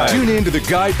thrill ride. Tune in to The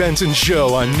Guy Benson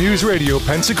Show on News Radio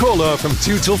Pensacola from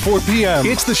 2 till 4 p.m.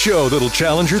 It's the show that'll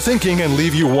challenge your thinking and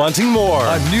leave you wanting more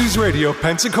on News Radio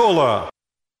Pensacola.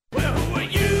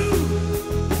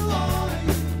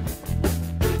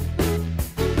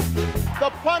 The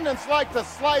pundits like to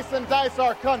slice and dice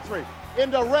our country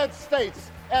into red states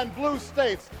and blue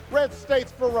states. Red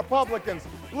states for Republicans,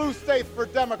 blue states for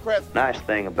Democrats. Nice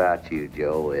thing about you,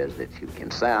 Joe, is that you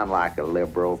can sound like a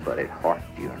liberal, but at heart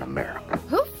you're an American.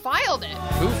 Who filed it?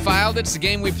 Who filed it? It's a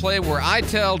game we play where I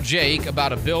tell Jake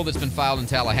about a bill that's been filed in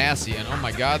Tallahassee, and oh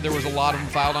my God, there was a lot of them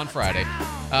filed on Friday.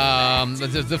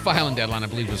 The filing deadline, I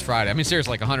believe, was Friday. I mean,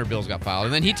 seriously, like 100 bills got filed.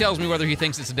 And then he tells me whether he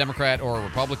thinks it's a Democrat or a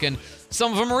Republican.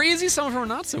 Some of them are easy, some of them are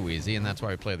not so easy, and that's why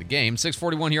we play the game.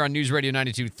 641 here on News Radio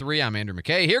 92.3. I'm Andrew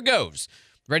McKay. Here goes.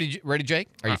 Ready, Jake?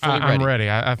 Are you fully ready? I'm ready.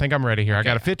 I think I'm ready here. Okay.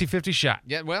 I got a 50-50 shot.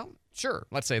 Yeah, well, sure.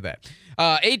 Let's say that.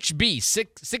 HB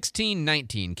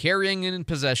 1619, carrying and in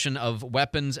possession of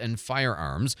weapons and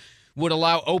firearms, would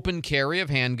allow open carry of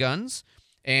handguns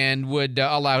and would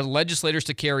allow legislators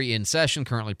to carry in session,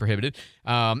 currently prohibited,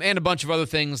 and a bunch of other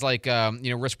things like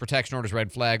risk protection orders,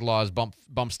 red flag laws, bump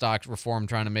stock reform,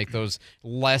 trying to make those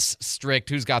less strict.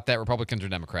 Who's got that, Republicans or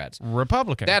Democrats?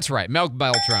 Republican. That's right. Mike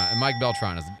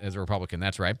Beltran is a Republican.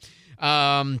 That's right.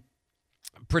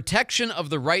 Protection of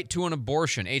the right to an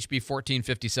abortion, HB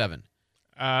 1457.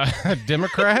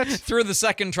 Democrat? Through the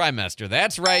second trimester.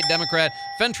 That's right, Democrat.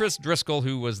 Fentress Driscoll,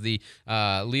 who was the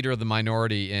leader of the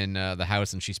minority in the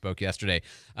House, and she spoke yesterday.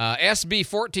 SB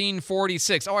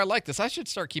 1446. Oh, I like this. I should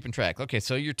start keeping track. Okay,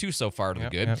 so you're two so far to the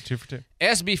good. Yep, 2 for 2.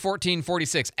 SB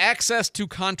 1446. Access to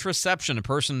contraception. A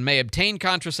person may obtain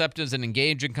contraceptives and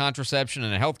engage in contraception,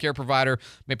 and a healthcare provider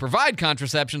may provide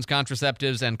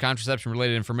contraceptives, and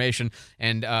contraception-related information,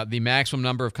 and the maximum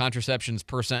number of contraceptions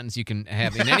per sentence you can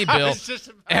have in any bill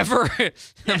ever.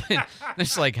 I mean,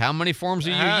 it's like, how many forms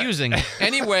are you using?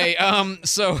 Anyway,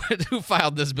 so who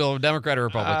filed this bill, Democrat or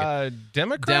Republican?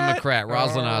 Democrat.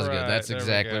 Rosalind Osgood. Right, That's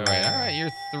exactly right. All right,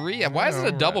 you're 3. Why is it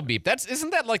a double beep?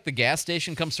 Isn't that like the gas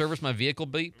station come service my vehicle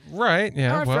beep? Right,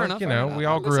 yeah. All right, fair enough, we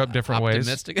all grew up different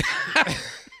optimistic. ways.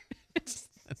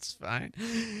 That's fine.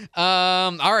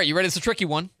 All right, you ready? It's a tricky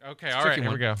one. Okay, all right,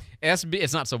 here we go.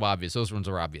 It's not so obvious. Those ones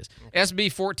are obvious. SB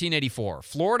 1484,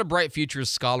 Florida Bright Futures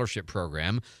Scholarship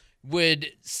Program, would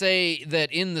say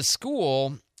that in the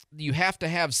school, you have to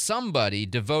have somebody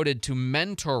devoted to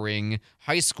mentoring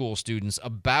high school students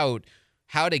about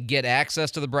how to get access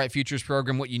to the Bright Futures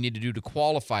program, what you need to do to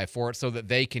qualify for it so that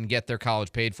they can get their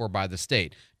college paid for by the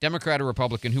state. Democrat or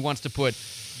Republican, who wants to put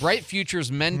Bright Futures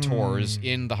mentors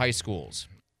in the high schools?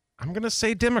 I'm going to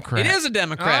say Democrat. It is a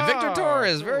Democrat. Oh, Victor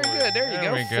Torres. Very good. There you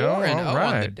go. we go. 4-0 All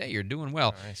right. on the day. You're doing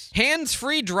well. Nice.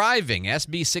 Hands-free driving,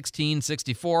 SB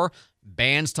 1664,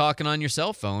 bans talking on your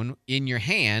cell phone in your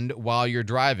hand while you're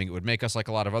driving. It would make us like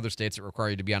a lot of other states that require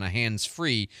you to be on a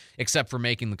hands-free, except for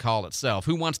making the call itself.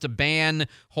 Who wants to ban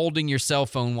holding your cell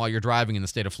phone while you're driving in the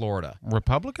state of Florida?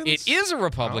 Republicans? It is a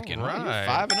Republican. All Well,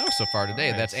 right. you're 5-0 so far today.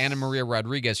 Nice. That's Ana Maria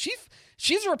Rodriguez.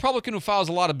 She's a Republican who files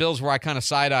a lot of bills where I kind of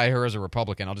side-eye her as a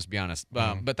Republican. I'll just be honest.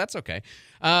 But that's okay.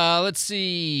 Let's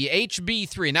see. HB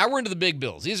 3. Now we're into the big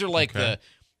bills. These are like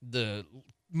the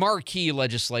marquee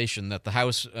legislation that the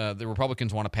House, the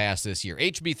Republicans want to pass this year.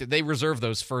 HB 3, they reserve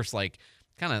those first like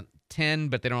kind of 10,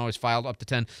 but they don't always file up to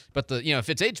 10. But if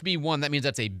it's HB 1, that means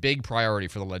that's a big priority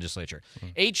for the legislature.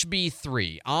 HB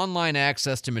 3, online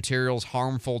access to materials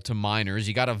harmful to minors.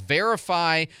 You got to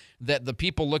verify that the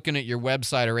people looking at your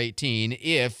website are 18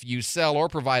 if you sell or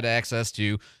provide access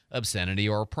to obscenity,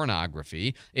 or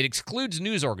pornography. It excludes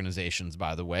news organizations,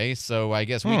 by the way, so I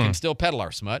guess we can still peddle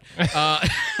our smut.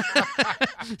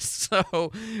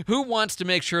 So who wants to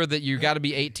make sure that you got to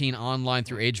be 18 online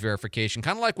through age verification,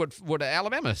 kind of like what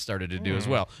Alabama started to do as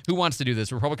well? Who wants to do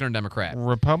this, Republican or Democrat?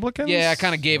 Republicans? Yeah, I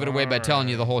kind of gave it away by telling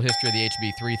you the whole history of the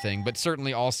HB3 thing, but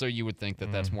certainly also you would think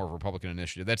that that's more of a Republican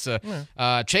initiative. That's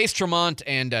Chase Tremont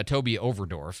and Toby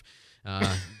Overdorf.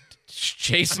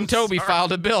 Chase and Toby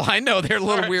filed a bill. I know, they're a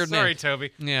little weird names. Sorry,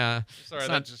 Toby. Yeah. Sorry,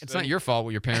 it's not your fault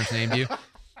what your parents named you.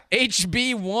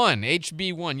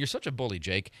 HB1. You're such a bully,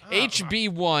 Jake.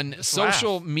 HB1,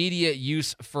 social media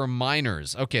use for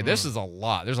minors. Okay, this is a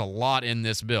lot. There's a lot in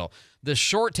this bill. The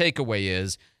short takeaway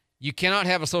is you cannot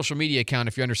have a social media account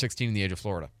if you're under 16 in the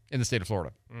state of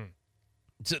Florida.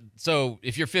 So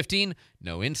if you're 15,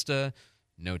 no Insta,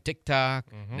 no TikTok,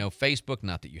 no Facebook,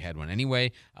 not that you had one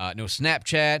anyway, no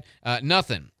Snapchat,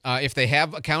 nothing. If they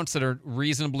have accounts that are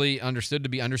reasonably understood to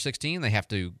be under 16, they have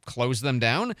to close them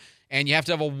down, and you have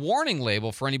to have a warning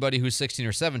label for anybody who's 16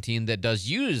 or 17 that does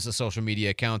use a social media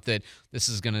account that this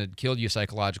is going to kill you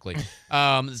psychologically.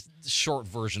 Short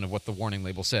version of what the warning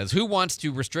label says. Who wants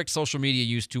to restrict social media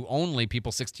use to only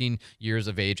people 16 years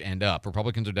of age and up,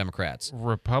 Republicans or Democrats?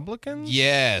 Republicans?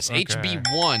 Yes, Okay.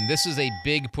 HB1. This is a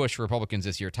big push for Republicans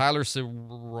this year. Tyler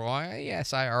Sirois,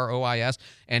 S-I-R-O-I-S,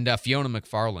 and Fiona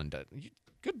McFarland.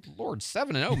 Good Lord,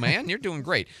 7-0, man. You're doing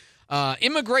great.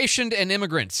 Immigration and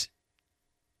immigrants.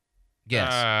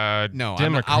 Yes. No,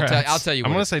 I'll tell you.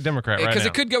 I'm going to say Democrat right now. Because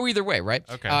it could go either way, right?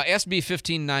 Okay. SB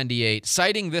 1598,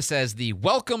 citing this as the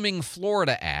Welcoming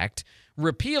Florida Act,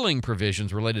 repealing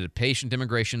provisions related to patient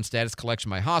immigration status collection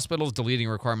by hospitals, deleting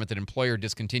a requirement that employer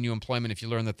discontinue employment if you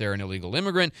learn that they're an illegal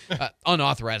immigrant,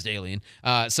 unauthorized alien.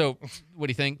 So what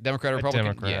do you think, Democrat or Republican?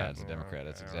 Democrat. Yeah, it's a Democrat.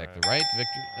 That's exactly right.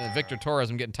 Victor Torres,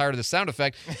 I'm getting tired of this sound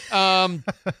effect. Well,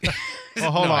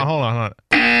 hold on.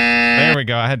 There we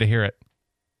go. I had to hear it.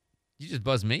 You just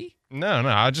buzzed me? No.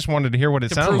 I just wanted to hear what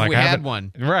it sounded like. We had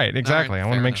one. Right, exactly. Right, I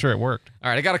want to make sure it worked. All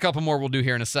right, I got a couple more we'll do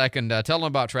here in a second. Tell them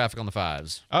about traffic on the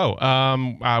fives.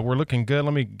 We're looking good.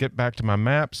 Let me get back to my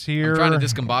maps here. I'm trying to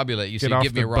discombobulate you so you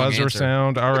give me a wrong answer. Get off the buzzer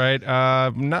sound. All right.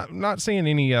 Not seeing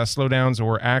any slowdowns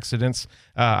or accidents.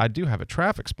 I do have a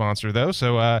traffic sponsor, though,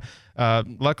 so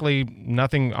luckily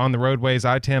nothing on the roadways.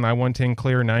 I-10, I-110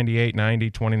 clear, 98,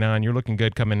 90, 29. You're looking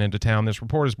good coming into town. This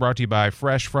report is brought to you by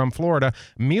Fresh from Florida.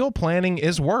 Meal planning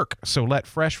is work, so let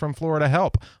Fresh from Florida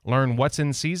help. Learn what's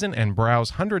in season and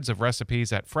browse hundreds of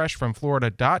recipes at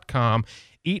freshfromflorida.com.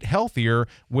 Eat healthier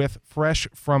with Fresh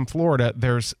from Florida.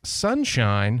 There's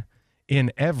sunshine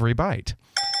in every bite.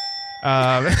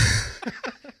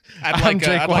 I'd like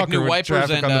new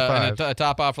wipers and a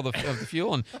top off of the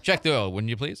fuel, and check the oil, wouldn't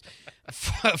you please?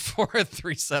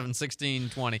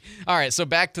 437-1620. All right, so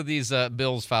back to these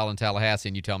bills filed in Tallahassee,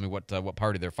 and you tell me what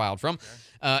party they're filed from.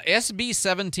 SB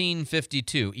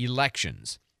 1752,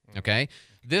 elections. Okay,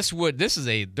 there's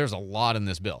a lot in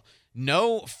this bill.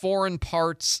 No foreign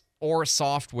parts or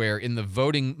software in the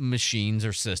voting machines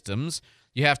or systems.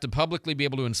 You have to publicly be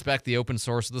able to inspect the open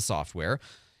source of the software.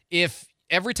 If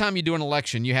every time you do an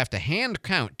election, you have to hand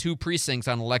count 2 precincts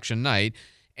on election night,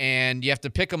 and you have to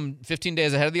pick them 15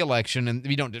 days ahead of the election, and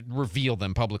you don't reveal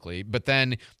them publicly, but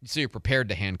then so you're prepared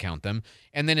to hand count them.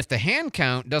 And then if the hand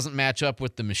count doesn't match up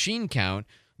with the machine count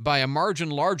by a margin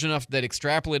large enough that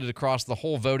extrapolated across the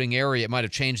whole voting area, it might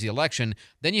have changed the election,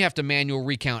 then you have to manual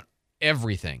recount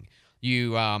everything.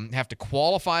 You have to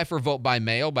qualify for vote by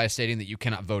mail by stating that you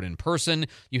cannot vote in person.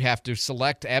 You have to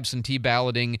select absentee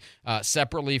balloting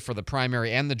separately for the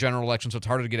primary and the general election, so it's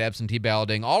harder to get absentee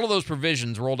balloting. All of those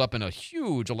provisions rolled up in a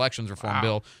huge elections reform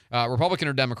bill. Republican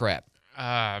or Democrat?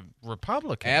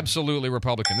 Republican. Absolutely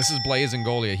Republican. This is Blaise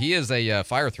Ngolia. He is a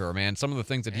fire thrower, man. Some of the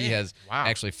things that he has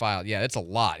actually filed. Yeah, it's a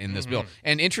lot in this bill.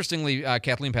 And interestingly,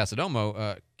 Kathleen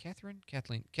Passidomo,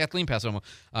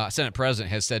 Senate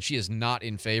President, has said she is not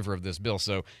in favor of this bill.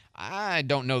 So I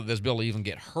don't know that this bill will even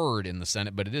get heard in the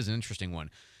Senate, but it is an interesting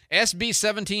one. SB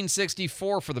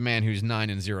 1764 for the man who's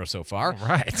 9-0 so far.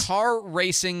 Right. Car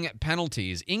racing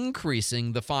penalties,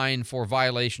 increasing the fine for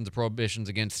violations of prohibitions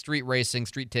against street racing,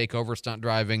 street takeover, stunt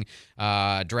driving,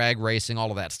 drag racing,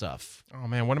 all of that stuff. Oh,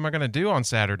 man, what am I going to do on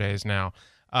Saturdays now?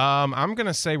 I'm going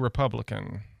to say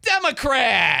Republican.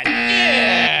 Democrat!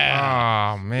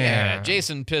 Yeah! Oh, man. Yeah,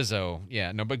 Jason Pizzo.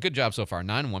 Yeah, no, but good job so far,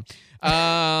 9-1.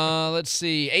 Let's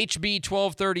see, HB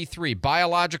 1233,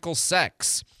 biological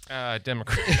sex.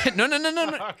 Democrat. No.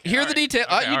 Okay, Hear the detail.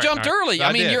 You jumped early.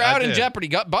 I mean, did, you're out in jeopardy.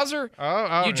 Got buzzer.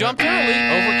 You jumped early.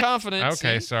 Overconfident.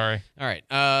 Okay, see? sorry. All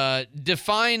right.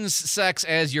 Defines sex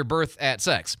as your birth at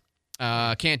sex.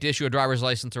 Can't issue a driver's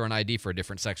license or an ID for a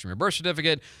different sex from your birth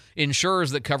certificate.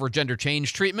 Insurers that cover gender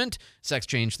change treatment, sex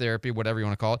change therapy, whatever you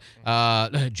want to call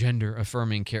it. Gender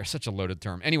affirming care, such a loaded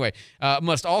term. Anyway,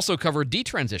 must also cover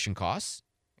detransition costs.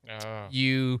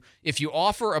 If you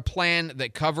offer a plan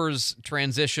that covers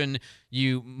transition,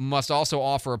 you must also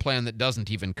offer a plan that doesn't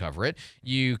even cover it.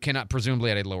 You cannot, presumably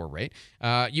at a lower rate.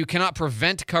 You cannot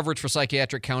prevent coverage for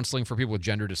psychiatric counseling for people with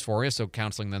gender dysphoria, so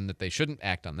counseling them that they shouldn't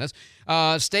act on this.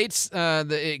 States,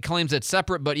 it claims it's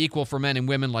separate but equal for men and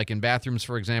women, like in bathrooms,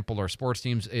 for example, or sports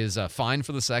teams, is fine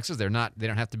for the sexes. They don't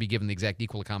have to be given the exact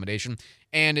equal accommodation.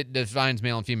 And it defines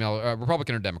male and female,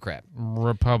 Republican or Democrat.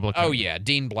 Republican. Oh, yeah,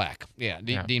 Dean Black. Yeah,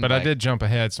 Dean but Black. I did jump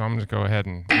ahead, so I'm going to go ahead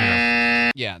and...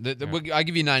 Yeah, I'll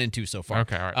give you 9 and 2 so far.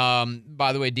 Okay, all right.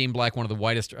 By the way, Dean Black, one of the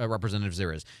whitest representatives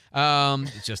there is.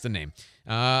 It's just a name.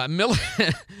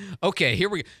 Okay, here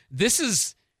we go. This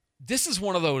is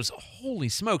one of those, holy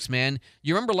smokes, man.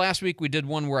 You remember last week we did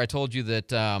one where I told you that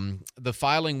the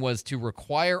filing was to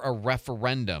require a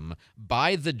referendum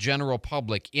by the general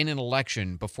public in an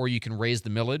election before you can raise the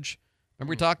millage?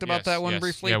 Remember we talked about that one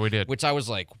briefly? Yeah, we did. Which I was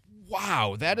like,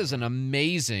 wow, that is an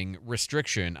amazing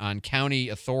restriction on county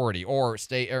authority or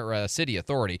state or city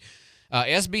authority.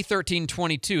 SB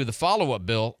 1322, the follow-up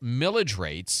bill, millage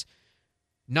rates.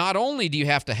 Not only do you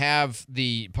have to have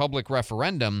the public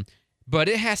referendum, but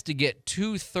it has to get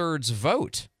 2/3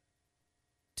 vote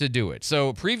to do it.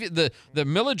 So the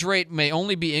millage rate may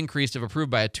only be increased if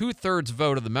approved by a 2/3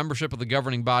 vote of the membership of the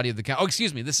governing body of the county. Oh,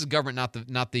 excuse me, this is government,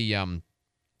 not the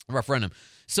referendum.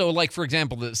 So, like, for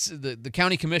example, the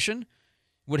county commission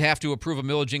would have to approve a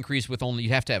millage increase with only,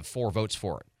 you'd have to have 4 votes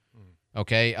for it.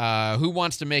 Okay? Who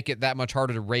wants to make it that much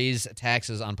harder to raise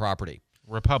taxes on property?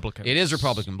 Republicans. It is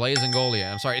Republican. Blaise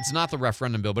Angolia. I'm sorry, it's not the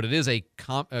referendum bill, but it is a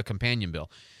companion bill.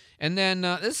 And then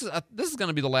this is going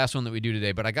to be the last one that we do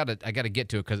today, but I got to get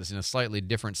to it because it's in a slightly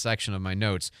different section of my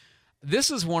notes.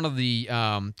 This is one of the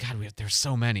there's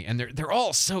so many, and they're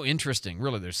all so interesting.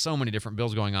 Really, there's so many different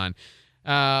bills going on.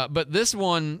 But this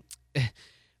one,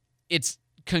 it's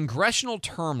congressional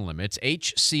term limits,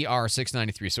 HCR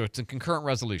 693. So it's a concurrent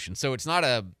resolution. So it's not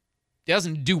it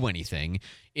doesn't do anything.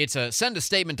 It's send a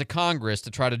statement to Congress to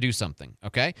try to do something,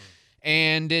 okay?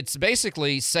 And it's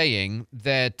basically saying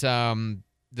that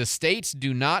the states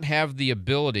do not have the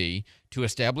ability to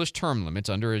establish term limits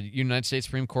under a United States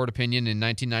Supreme Court opinion in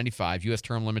 1995, U.S.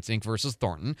 Term Limits, Inc. versus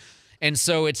Thornton. And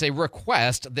so it's a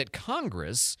request that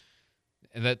Congress...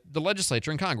 that the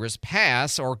legislature and Congress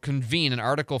pass or convene an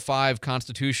Article 5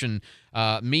 Constitution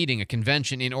meeting, a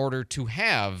convention, in order to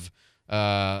have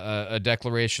a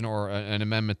declaration or an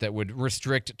amendment that would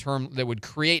that would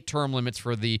create term limits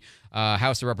for the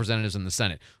House of Representatives and the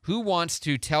Senate. Who wants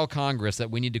to tell Congress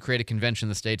that we need to create a convention in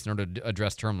the states in order to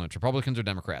address term limits? Republicans or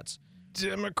Democrats?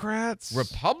 Democrats.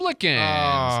 Republicans.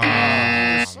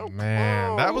 Oh, so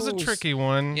man. That was a tricky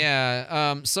one.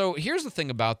 Yeah. So here's the thing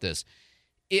about this.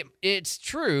 It's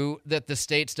true that the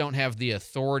states don't have the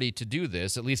authority to do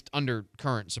this, at least under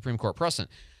current Supreme Court precedent.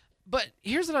 But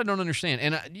here's what I don't understand,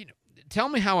 and tell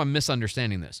me how I'm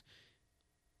misunderstanding this.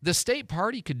 The state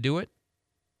party could do it.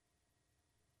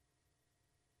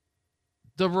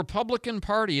 The Republican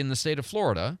Party in the state of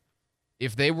Florida,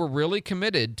 if they were really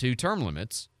committed to term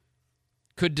limits,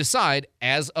 could decide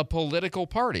as a political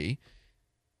party,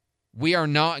 we are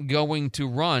not going to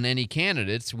run any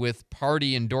candidates with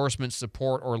party endorsement,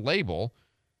 support, or label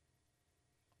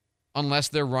unless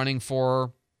they're running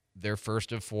for their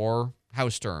first of 4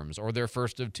 House terms or their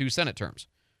first of 2 Senate terms.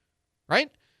 Right?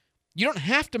 You don't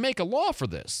have to make a law for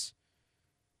this.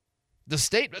 The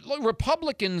state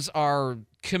Republicans are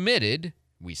committed,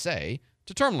 we say,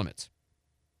 to term limits.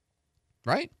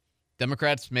 Right?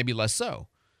 Democrats maybe less so.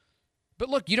 But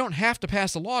look, you don't have to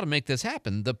pass a law to make this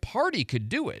happen. The party could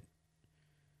do it.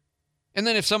 And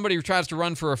then if somebody tries to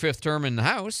run for a 5th term in the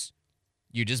House,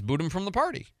 you just boot them from the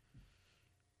party.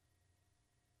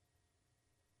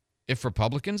 If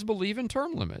Republicans believe in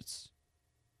term limits,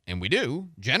 and we do,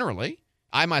 generally,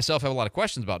 I myself have a lot of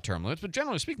questions about term limits, but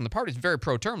generally speaking, the party is very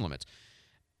pro-term limits.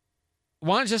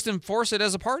 Why not just enforce it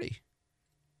as a party?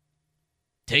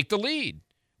 Take the lead.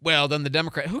 Well, then the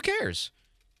Democrat, who cares?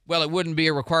 Well, it wouldn't be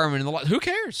a requirement in the law. Who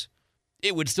cares?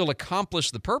 It would still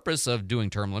accomplish the purpose of doing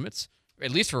term limits,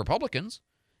 at least for Republicans,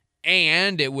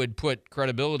 and it would put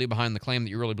credibility behind the claim that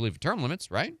you really believe in term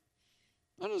limits, right?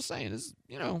 I'm just saying,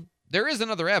 there is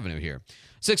another avenue here.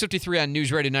 6:53 on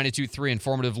News Radio 92.3,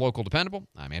 informative, local, dependable.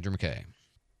 I'm Andrew McKay.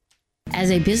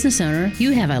 As a business owner,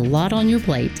 you have a lot on your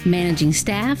plate. Managing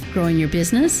staff, growing your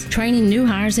business, training new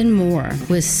hires, and more.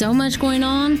 With so much going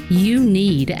on, you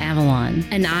need Avalon.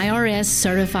 An IRS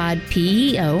certified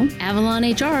PEO, Avalon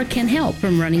HR can help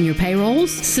from running your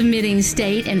payrolls, submitting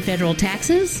state and federal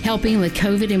taxes, helping with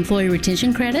COVID employee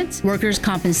retention credits, workers'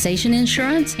 compensation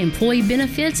insurance, employee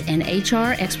benefits, and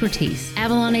HR expertise.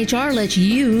 Avalon HR lets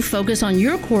you focus on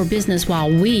your core business while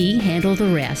we handle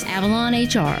the rest. Avalon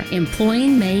HR,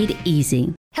 employing made easy.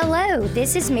 Hello,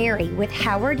 this is Mary with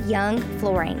Howard Young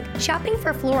Flooring. Shopping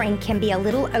for flooring can be a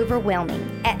little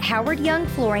overwhelming. At Howard Young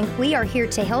Flooring, we are here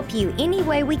to help you any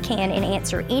way we can and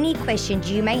answer any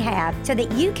questions you may have so that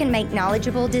you can make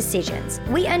knowledgeable decisions.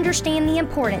 We understand the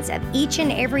importance of each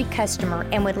and every customer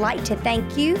and would like to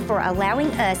thank you for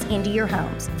allowing us into your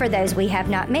homes. For those we have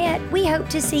not met, we hope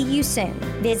to see you soon.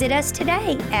 Visit us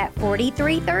today at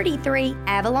 4333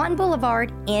 Avalon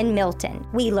Boulevard in Milton.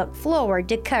 We look forward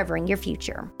to covering your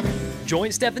future.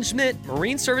 Join Stephen Schmidt,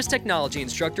 Marine Service Technology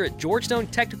Instructor at Georgetown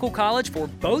Technical College for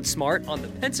Boat Smart on the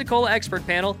Pensacola Expert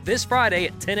Panel this Friday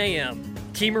at 10 a.m.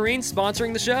 Key Marine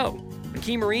sponsoring the show. When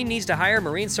Key Marine needs to hire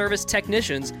Marine Service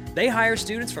technicians, they hire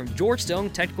students from Georgetown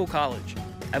Technical College.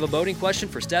 Have a boating question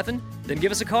for Stephen? Then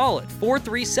give us a call at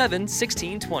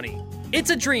 437-1620. It's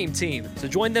a dream team, so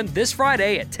join them this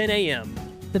Friday at 10 a.m.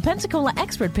 The Pensacola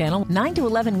Expert Panel, 9 to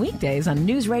 11 weekdays on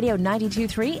News Radio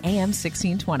 92.3 AM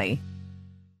 1620.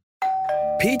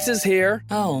 Pizza's here.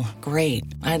 Oh, great.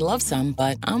 I'd love some,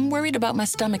 but I'm worried about my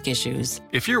stomach issues.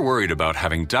 If you're worried about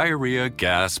having diarrhea,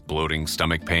 gas, bloating,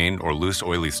 stomach pain, or loose,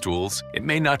 oily stools, it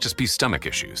may not just be stomach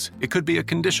issues. It could be a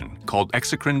condition called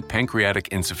exocrine pancreatic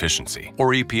insufficiency,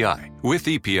 or EPI. With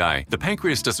EPI, the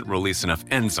pancreas doesn't release enough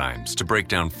enzymes to break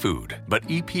down food, but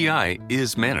EPI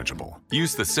is manageable.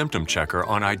 Use the symptom checker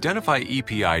on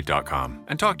identifyepi.com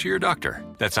and talk to your doctor.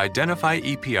 That's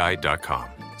identifyepi.com.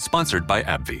 Sponsored by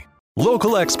AbbVie.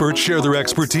 Local experts share their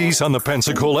expertise on the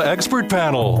Pensacola Expert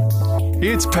Panel.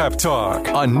 It's Pep Talk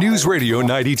on News Radio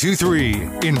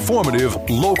 92.3. Informative,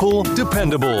 local,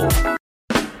 dependable.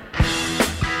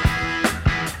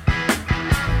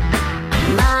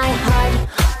 My heart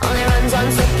only runs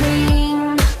on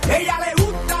Supreme. Ella le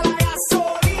gusta la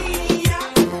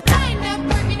gasolina. Kind of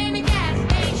working in a gas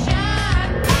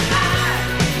station. I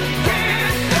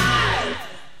can't drive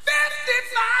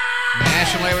 55.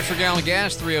 National average for gallon of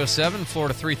gas, 307.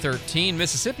 Florida, 313.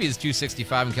 Mississippi is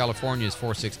 265. And California is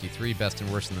 463. Best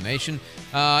and worst in the nation.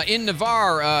 In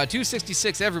Navarre,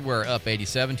 266 everywhere, up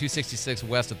 87. 266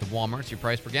 west at the Walmarts, your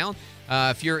price per gallon.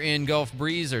 If you're in Gulf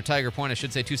Breeze or Tiger Point, I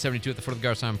should say 272 at the foot of the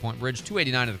Garcon Point Bridge.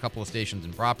 289 at a couple of stations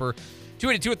in Proper.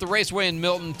 282 at the Raceway in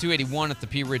Milton. 281 at the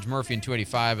P Ridge Murphy. And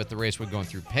 285 at the Raceway going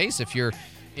through Pace. If you're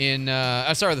in,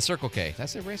 the Circle K. Did I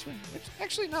say Raceway?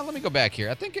 Actually, no, let me go back here.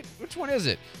 I think which one is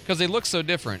it? Because they look so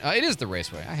different. It is the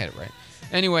Raceway. I had it right.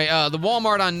 Anyway, the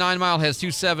Walmart on 9 Mile has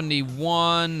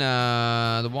 271.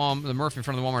 The Murphy in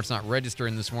front of the Walmart's not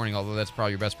registering this morning, although that's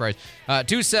probably your best price.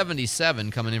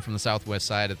 277 coming in from the southwest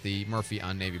side at the Murphy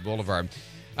on Navy Boulevard.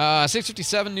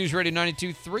 657 News Radio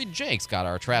 92.3. Jake's got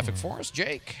our traffic for us.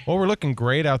 Jake. Well, we're looking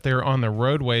great out there on the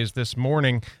roadways this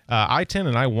morning. I-10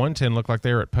 and I-110 look like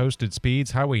they're at posted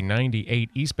speeds. Highway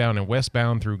 98 eastbound and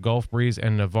westbound through Gulf Breeze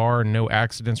and Navarre, no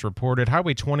accidents reported.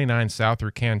 Highway 29 south through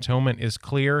Cantonment is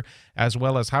clear, as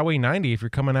well as Highway 90. If you're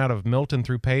coming out of Milton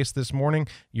through Pace this morning,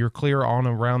 you're clear on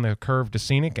around the curve to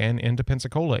Scenic and into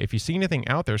Pensacola. If you see anything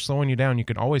out there slowing you down, you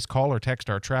can always call or text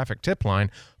our traffic tip line,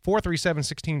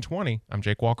 437-1620. I'm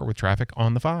Jake Walker with traffic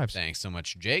on the fives. Thanks so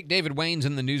much, Jake. David Wayne's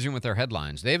in the newsroom with our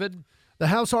headlines. David? The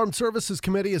House Armed Services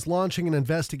Committee is launching an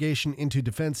investigation into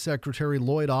Defense Secretary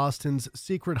Lloyd Austin's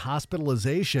secret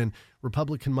hospitalization.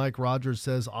 Republican Mike Rogers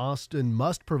says Austin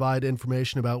must provide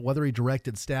information about whether he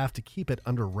directed staff to keep it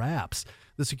under wraps.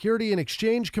 The Security and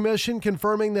Exchange Commission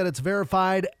confirming that its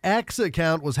verified X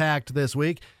account was hacked this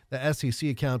week. The SEC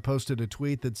account posted a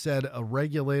tweet that said a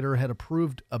regulator had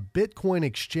approved a Bitcoin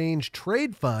exchange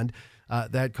trade fund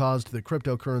that caused the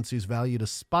cryptocurrency's value to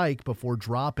spike before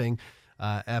dropping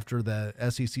after the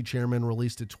SEC chairman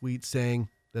released a tweet saying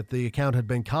that the account had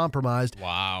been compromised.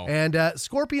 Wow. And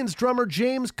Scorpions drummer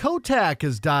James Kotak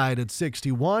has died at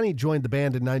 61. He joined the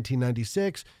band in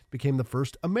 1996, became the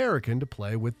first American to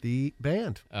play with the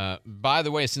band. By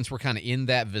the way, since we're kind of in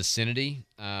that vicinity,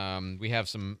 we have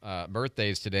some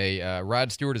birthdays today.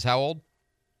 Rod Stewart is how old?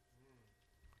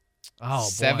 Oh,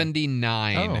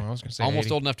 79. Oh, I was going to say almost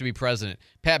 80. old enough to be president.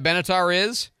 Pat Benatar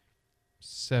is?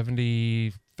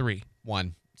 73.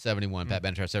 71. Pat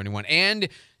Benatar, 71. And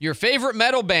your favorite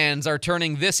metal bands are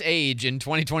turning this age in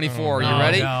 2024. You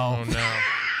ready? Oh, no.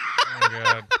 Oh,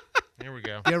 God. Here we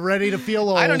go. Get ready to feel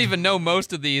old. I don't even know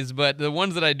most of these, but the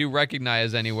ones that I do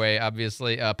recognize anyway,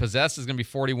 obviously. Possessed is going to be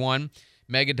 41.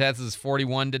 Megadeth is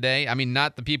 41 today. I mean,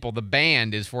 not the people. The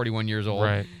band is 41 years old.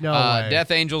 Right. No way. Death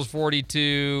Angel's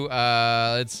 42.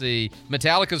 Let's see.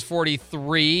 Metallica's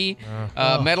 43.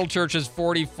 Metal Church is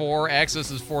 44.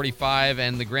 Exodus is 45.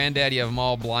 And the granddaddy of them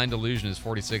all, Blind Illusion, is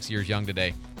 46 years young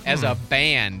today. As a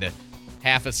band.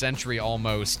 Half a century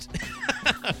almost.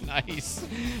 Nice.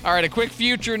 All right, a quick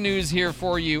future news here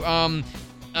for you.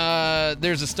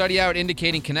 There's a study out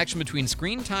indicating connection between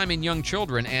screen time in young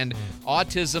children and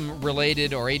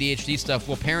autism-related or ADHD stuff.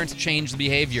 Will parents change the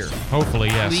behavior? Hopefully,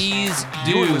 yes. Please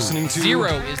do. You're listening to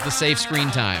 0 is the safe screen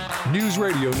time. News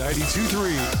Radio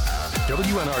 92.3,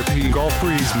 WNRP Gulf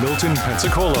Breeze, Milton,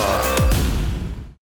 Pensacola.